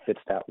think that fits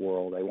that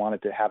world. I want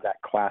it to have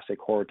that classic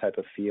horror type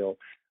of feel.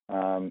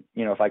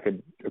 If I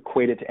could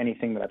equate it to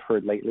anything that I've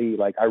heard lately,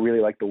 like, I really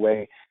like the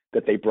way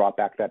that they brought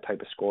back that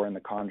type of score in the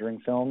Conjuring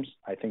films.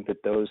 I think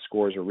that those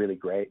scores are really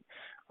great.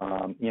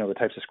 The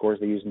types of scores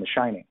they use in The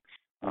Shining.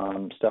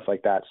 Stuff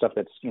like that, stuff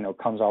that's,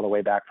 comes all the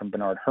way back from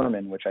Bernard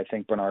Herrmann, which I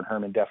think Bernard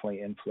Herrmann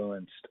definitely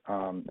influenced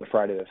the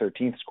Friday the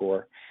 13th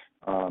score.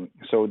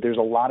 So there's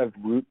a lot of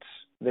roots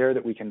there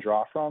that we can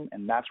draw from,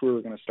 and that's where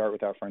we're going to start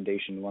with our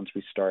foundation once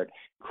we start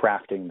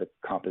crafting the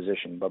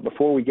composition. But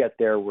before we get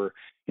there, we're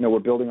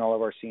building all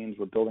of our scenes.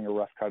 We're building a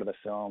rough cut of the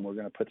film. We're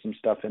going to put some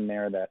stuff in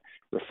there that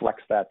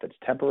reflects that's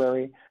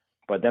temporary.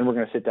 But then we're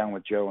going to sit down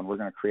with Joe, and we're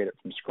going to create it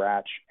from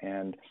scratch.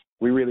 And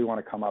we really want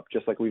to come up,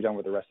 just like we've done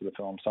with the rest of the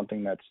film,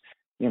 something that's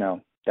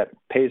that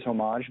pays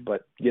homage,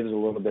 but gives a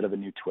little bit of a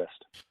new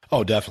twist.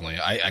 Oh, definitely.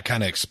 I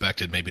kind of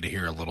expected maybe to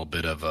hear a little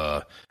bit of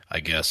I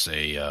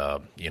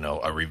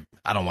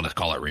don't want to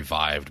call it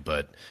revived,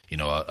 but,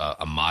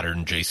 a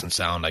modern Jason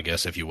sound, I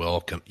guess, if you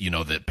will,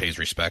 that pays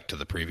respect to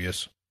the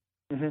previous.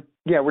 Mm-hmm.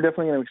 Yeah, we're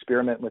definitely going to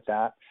experiment with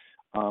that.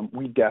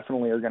 We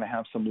definitely are going to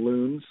have some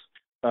loons.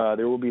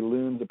 There will be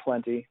loons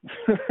aplenty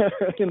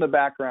in the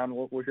background.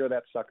 We'll hear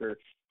that sucker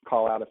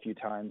call out a few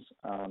times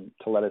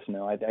to let us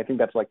know. I think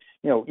that's like,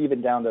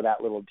 even down to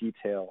that little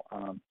detail,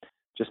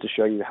 just to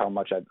show you how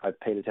much I've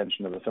paid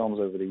attention to the films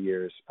over the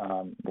years.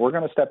 We're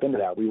going to step into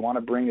that. We want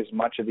to bring as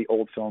much of the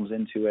old films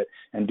into it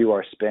and do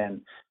our spin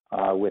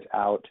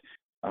without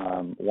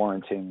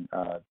warranting,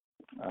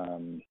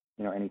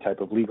 any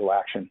type of legal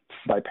action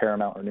by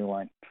Paramount or New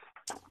Line.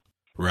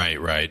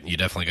 Right. You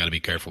definitely got to be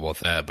careful with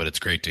that, but it's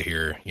great to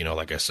hear,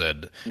 like I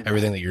said,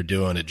 everything that you're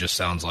doing, it just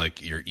sounds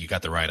like you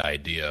got the right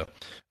idea.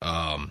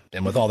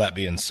 And with all that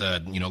being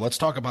said, let's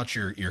talk about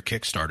your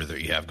Kickstarter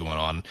that you have going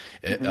on.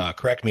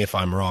 Correct me if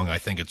I'm wrong. I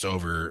think it's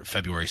over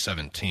February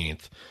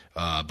 17th,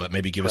 but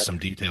maybe give us some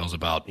details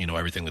about,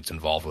 everything that's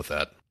involved with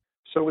that.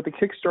 So with the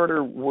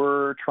Kickstarter,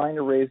 we're trying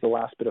to raise the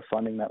last bit of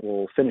funding that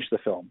will finish the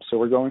film. So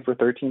we're going for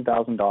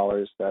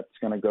 $13,000. That's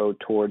going to go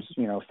towards,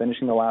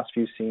 finishing the last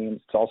few scenes.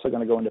 It's also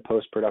going to go into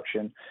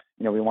post-production.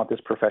 We want this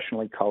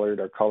professionally colored.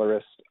 Our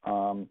colorist,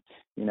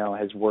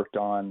 has worked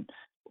on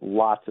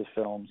lots of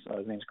films.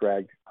 His name's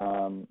Greg.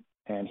 And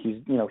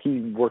he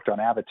worked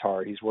on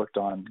Avatar. He's worked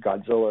on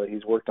Godzilla.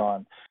 He's worked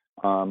on,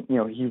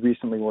 he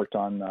recently worked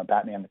on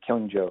Batman: The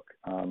Killing Joke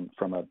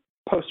from a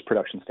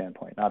post-production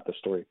standpoint, not the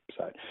story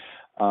side.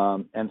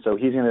 And so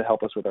he's going to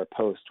help us with our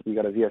post. We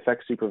got a VFX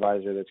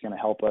supervisor that's going to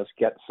help us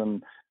get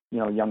some,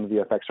 young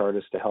VFX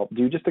artists to help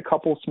do just a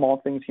couple small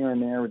things here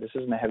and there. This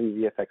isn't a heavy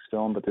VFX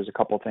film, but there's a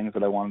couple things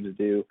that I wanted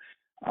to do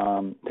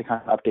to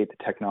kind of update the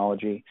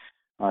technology,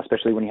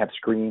 especially when you have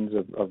screens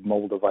of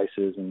mobile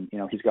devices. And,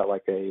 he's got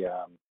like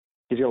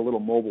he's got a little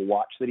mobile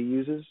watch that he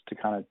uses to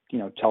kind of,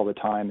 tell the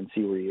time and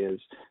see where he is.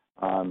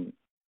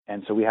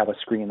 And so we have a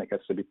screen that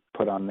gets to be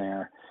put on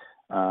there.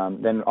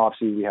 Then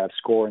obviously we have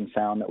score and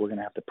sound that we're going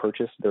to have to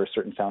purchase. There are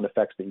certain sound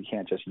effects that you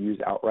can't just use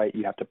outright.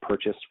 You have to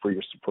purchase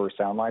for a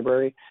sound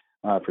library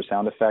for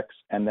sound effects.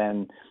 And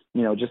then,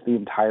 just the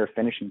entire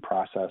finishing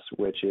process,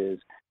 which is,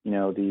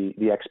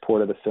 the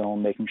export of the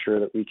film, making sure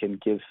that we can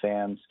give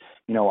fans,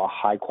 a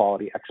high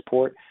quality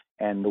export.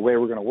 And the way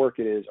we're going to work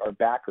it is our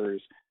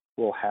backers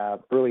will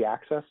have early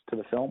access to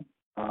the film,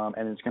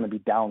 and it's going to be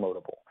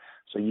downloadable.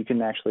 So you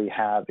can actually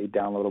have a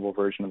downloadable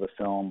version of the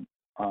film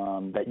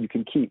that you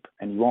can keep,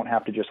 and you won't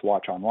have to just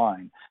watch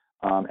online.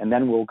 And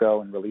then we'll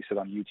go and release it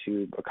on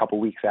YouTube a couple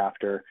weeks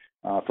after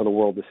for the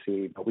world to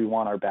see. But we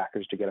want our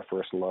backers to get a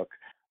first look.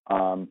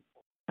 And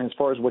as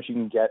far as what you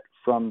can get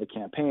from the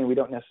campaign, we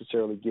don't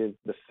necessarily give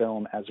the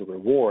film as a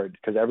reward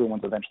because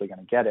everyone's eventually going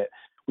to get it.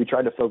 We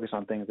try to focus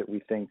on things that we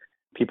think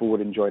people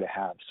would enjoy to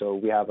have. So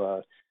we have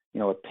a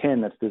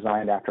pin that's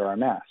designed after our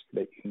mask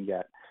that you can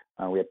get.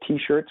 We have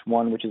T-shirts,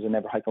 one which is a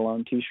Never Hike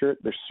Alone T-shirt.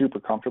 They're super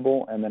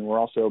comfortable. And then we're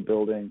also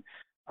building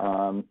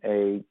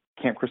a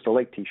Camp Crystal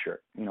Lake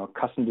T-shirt,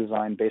 custom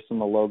design based on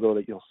the logo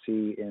that you'll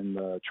see in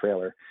the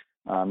trailer.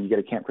 You get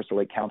a Camp Crystal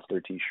Lake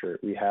counselor T-shirt.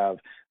 We have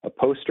a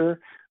poster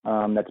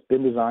that's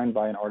been designed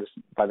by an artist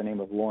by the name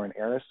of Lauren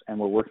Aris, and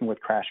we're working with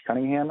Crash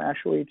Cunningham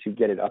actually to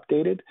get it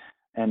updated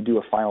and do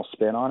a final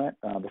spin on it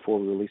before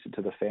we release it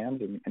to the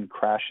fans. And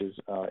Crash is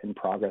in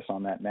progress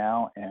on that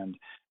now, and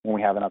when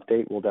we have an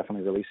update, we'll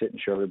definitely release it and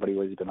show everybody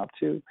what he's been up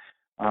to.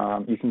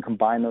 You can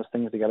combine those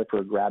things together for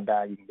a grab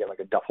bag. You can get like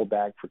a duffel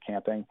bag for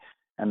camping.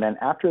 And then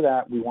after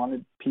that, we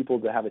wanted people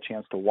to have a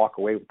chance to walk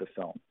away with the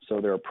film.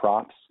 So there are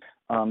props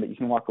that you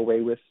can walk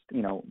away with,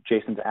 you know,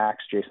 Jason's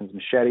axe, Jason's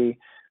machete.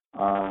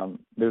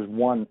 There's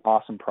one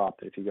awesome prop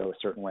that if you go a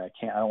certain way,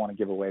 I don't want to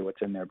give away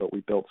what's in there, but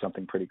we built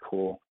something pretty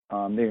cool. You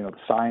know, the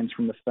signs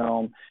from the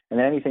film, and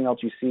then anything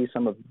else you see,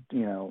 some of,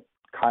 you know,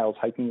 Kyle's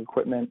hiking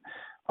equipment.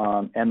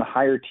 And the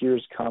higher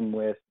tiers come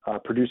with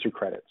producer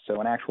credits.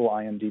 So an actual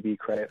IMDb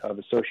credit of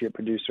associate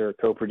producer,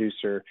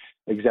 co-producer,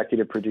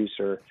 executive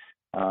producer.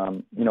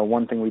 You know,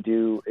 one thing we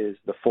do is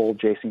the full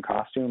Jason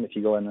costume. If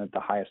you go in at the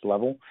highest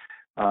level,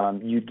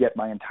 you'd get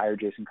my entire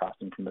Jason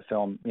costume from the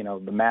film. You know,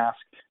 the mask,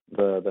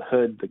 the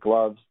hood, the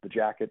gloves, the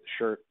jacket, the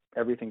shirt,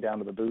 everything down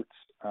to the boots.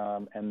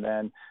 And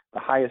then the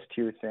highest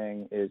tier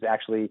thing is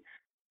actually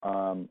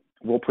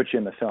we'll put you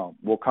in the film.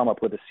 We'll come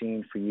up with a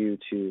scene for you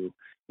to,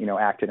 you know,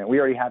 act in it. We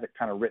already have it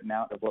kind of written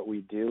out of what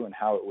we do and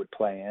how it would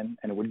play in,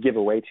 and it would give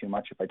away too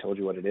much if I told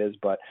you what it is,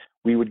 but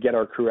we would get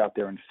our crew out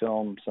there and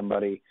film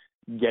somebody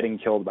getting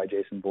killed by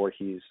Jason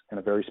Voorhees in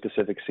a very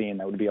specific scene.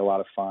 That would be a lot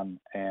of fun.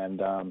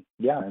 And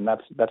yeah, and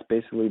that's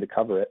basically to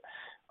cover it.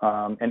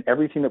 And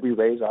everything that we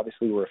raise,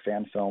 obviously we're a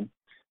fan film,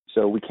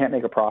 so we can't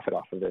make a profit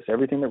off of this.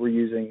 Everything that we're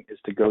using is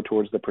to go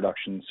towards the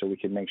production so we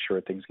can make sure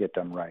things get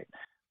done right.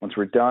 Once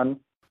we're done,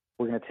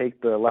 we're going to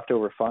take the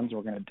leftover funds and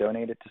we're going to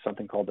donate it to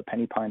something called the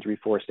Penny Pines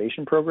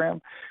Reforestation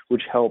Program,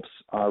 which helps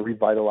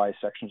revitalize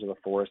sections of the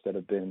forest that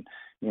have been,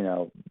 you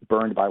know,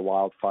 burned by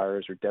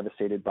wildfires or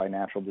devastated by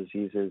natural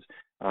diseases.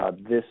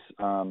 This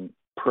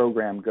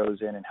program goes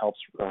in and helps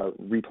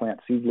replant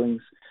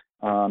seedlings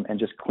and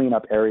just clean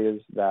up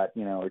areas that,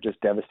 you know, are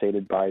just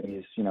devastated by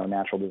these, you know,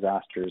 natural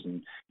disasters.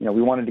 And, you know,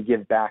 we wanted to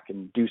give back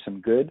and do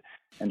some good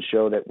and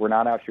show that we're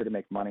not out here to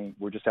make money.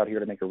 We're just out here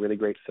to make a really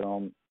great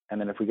film. And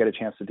then if we get a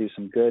chance to do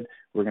some good,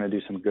 we're going to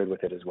do some good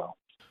with it as well.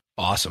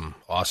 Awesome.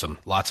 Awesome.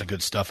 Lots of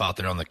good stuff out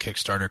there on the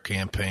Kickstarter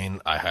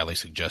campaign. I highly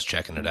suggest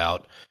checking it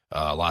out.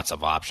 Lots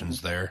of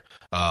options there.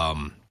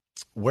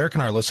 Where can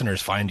our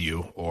listeners find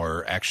you,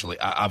 or actually,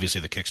 obviously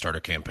the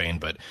Kickstarter campaign,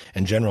 but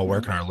in general,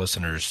 where can our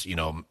listeners, you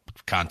know,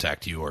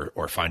 contact you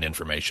or find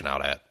information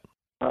out at?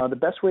 The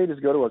best way is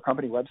to go to our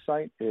company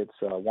website. It's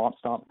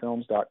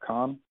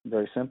wompstompfilms.com.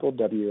 Very simple,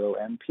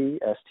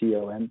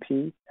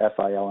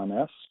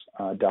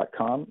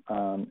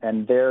 WOMPSTOMPFILMS.com.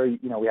 And there,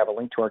 you know, we have a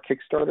link to our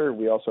Kickstarter.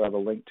 We also have a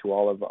link to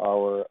all of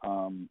our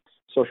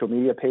social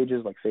media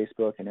pages like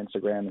Facebook and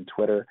Instagram and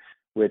Twitter,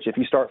 which if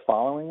you start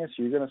following us,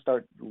 you're going to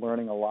start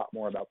learning a lot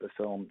more about the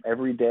film.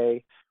 Every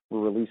day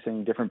we're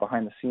releasing different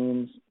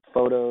behind-the-scenes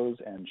photos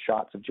and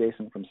shots of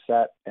Jason from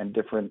set and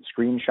different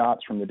screenshots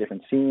from the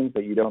different scenes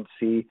that you don't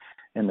see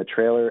in the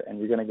trailer, and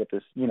you're going to get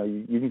this, you know,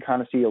 you can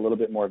kind of see a little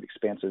bit more of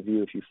expansive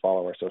view if you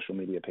follow our social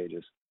media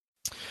pages.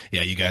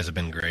 Yeah, you guys have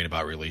been great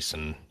about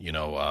releasing, you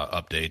know,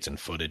 updates and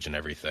footage and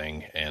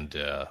everything. And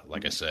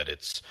like I said,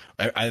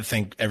 I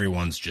think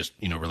everyone's just,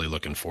 you know, really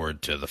looking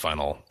forward to the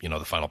final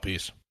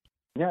piece.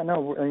 Yeah,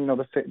 no, you know,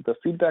 the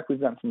feedback we've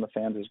gotten from the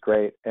fans is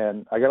great,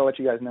 and I got to let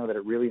you guys know that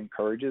it really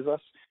encourages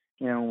us.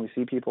 You know, when we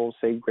see people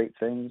say great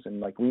things, and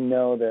like we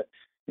know that,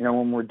 you know,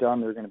 when we're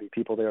done, there are going to be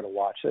people there to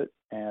watch it,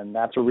 and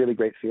that's a really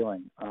great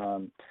feeling.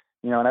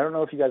 You know, and I don't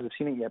know if you guys have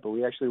seen it yet, but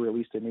we actually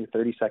released a new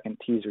 30-second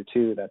teaser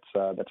too. That's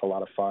a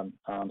lot of fun.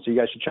 So you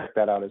guys should check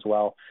that out as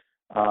well.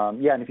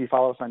 Yeah, and if you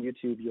follow us on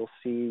YouTube, you'll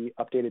see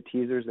updated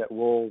teasers that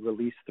we'll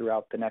release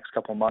throughout the next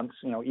couple months.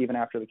 You know, even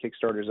after the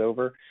Kickstarter's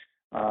over,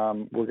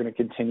 we're going to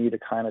continue to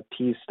kind of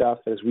tease stuff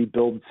as we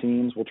build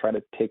scenes. We'll try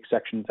to take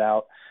sections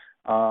out,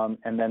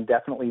 and then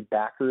definitely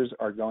backers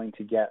are going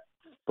to get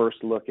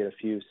first look at a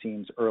few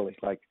scenes early.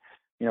 Like,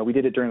 you know, we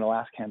did it during the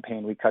last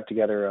campaign. We cut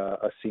together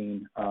a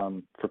scene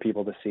for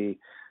people to see.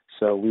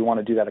 So we want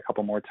to do that a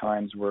couple more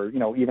times where, you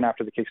know, even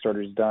after the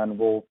Kickstarter is done,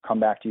 we'll come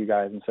back to you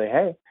guys and say,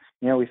 hey,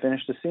 you know, we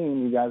finished the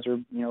scene. You guys are,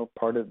 you know,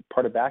 part of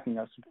backing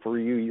us. For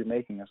you're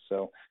making us.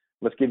 So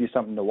let's give you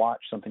something to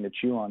watch, something to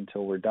chew on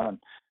until we're done.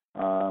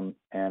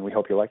 And we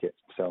hope you like it.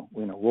 So,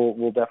 you know,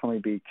 we'll definitely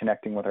be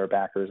connecting with our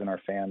backers and our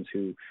fans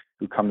who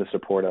come to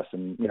support us.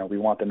 And, you know, we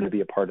want them to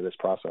be a part of this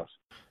process.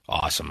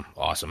 Awesome.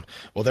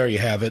 Well, there you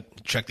have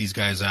it. Check these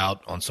guys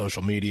out on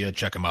social media.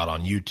 Check them out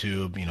on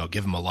YouTube. You know,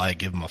 give them a like,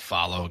 give them a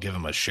follow, give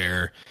them a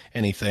share,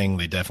 anything.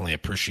 They definitely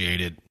appreciate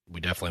it. We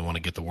definitely want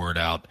to get the word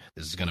out.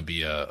 This is going to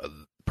be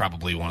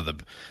probably one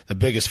of the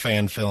biggest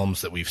fan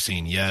films that we've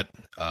seen yet.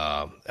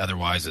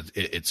 Otherwise,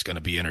 it's going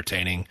to be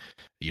entertaining.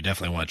 You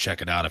definitely want to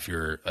check it out if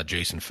you're a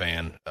Jason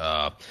fan.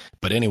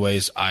 But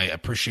anyways, I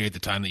appreciate the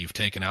time that you've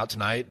taken out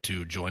tonight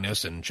to join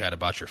us and chat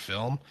about your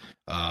film.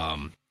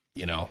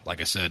 You know,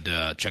 like I said,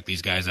 check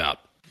these guys out.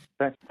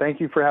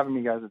 Thank you for having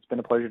me, guys. It's been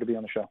a pleasure to be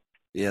on the show.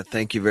 Yeah,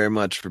 thank you very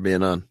much for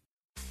being on.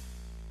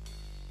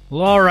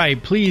 Well, all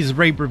right. Please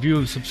rate, review,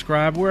 and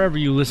subscribe wherever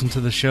you listen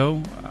to the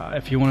show.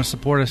 If you want to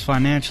support us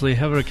financially,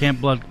 head over to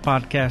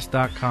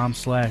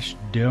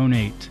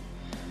campbloodpodcast.com/donate.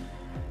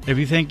 If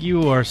you think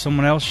you or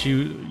someone else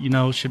you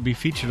know should be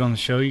featured on the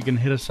show, you can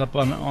hit us up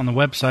on the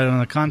website on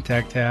the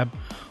contact tab,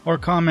 or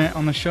comment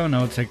on the show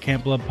notes at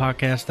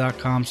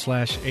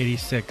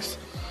campbloodpodcast.com/86.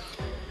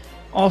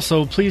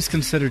 Also, please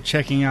consider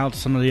checking out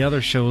some of the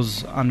other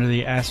shows under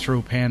the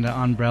Astro Panda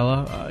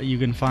umbrella. You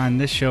can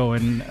find this show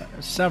and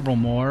several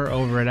more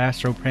over at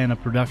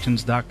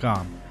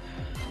astropandaproductions.com.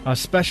 A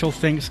special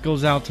thanks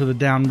goes out to the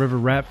Downriver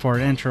Rat for our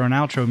intro and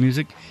outro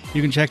music.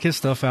 You can check his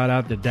stuff out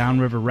at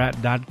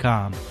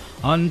downriverrat.com.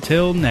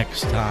 Until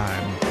next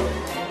time.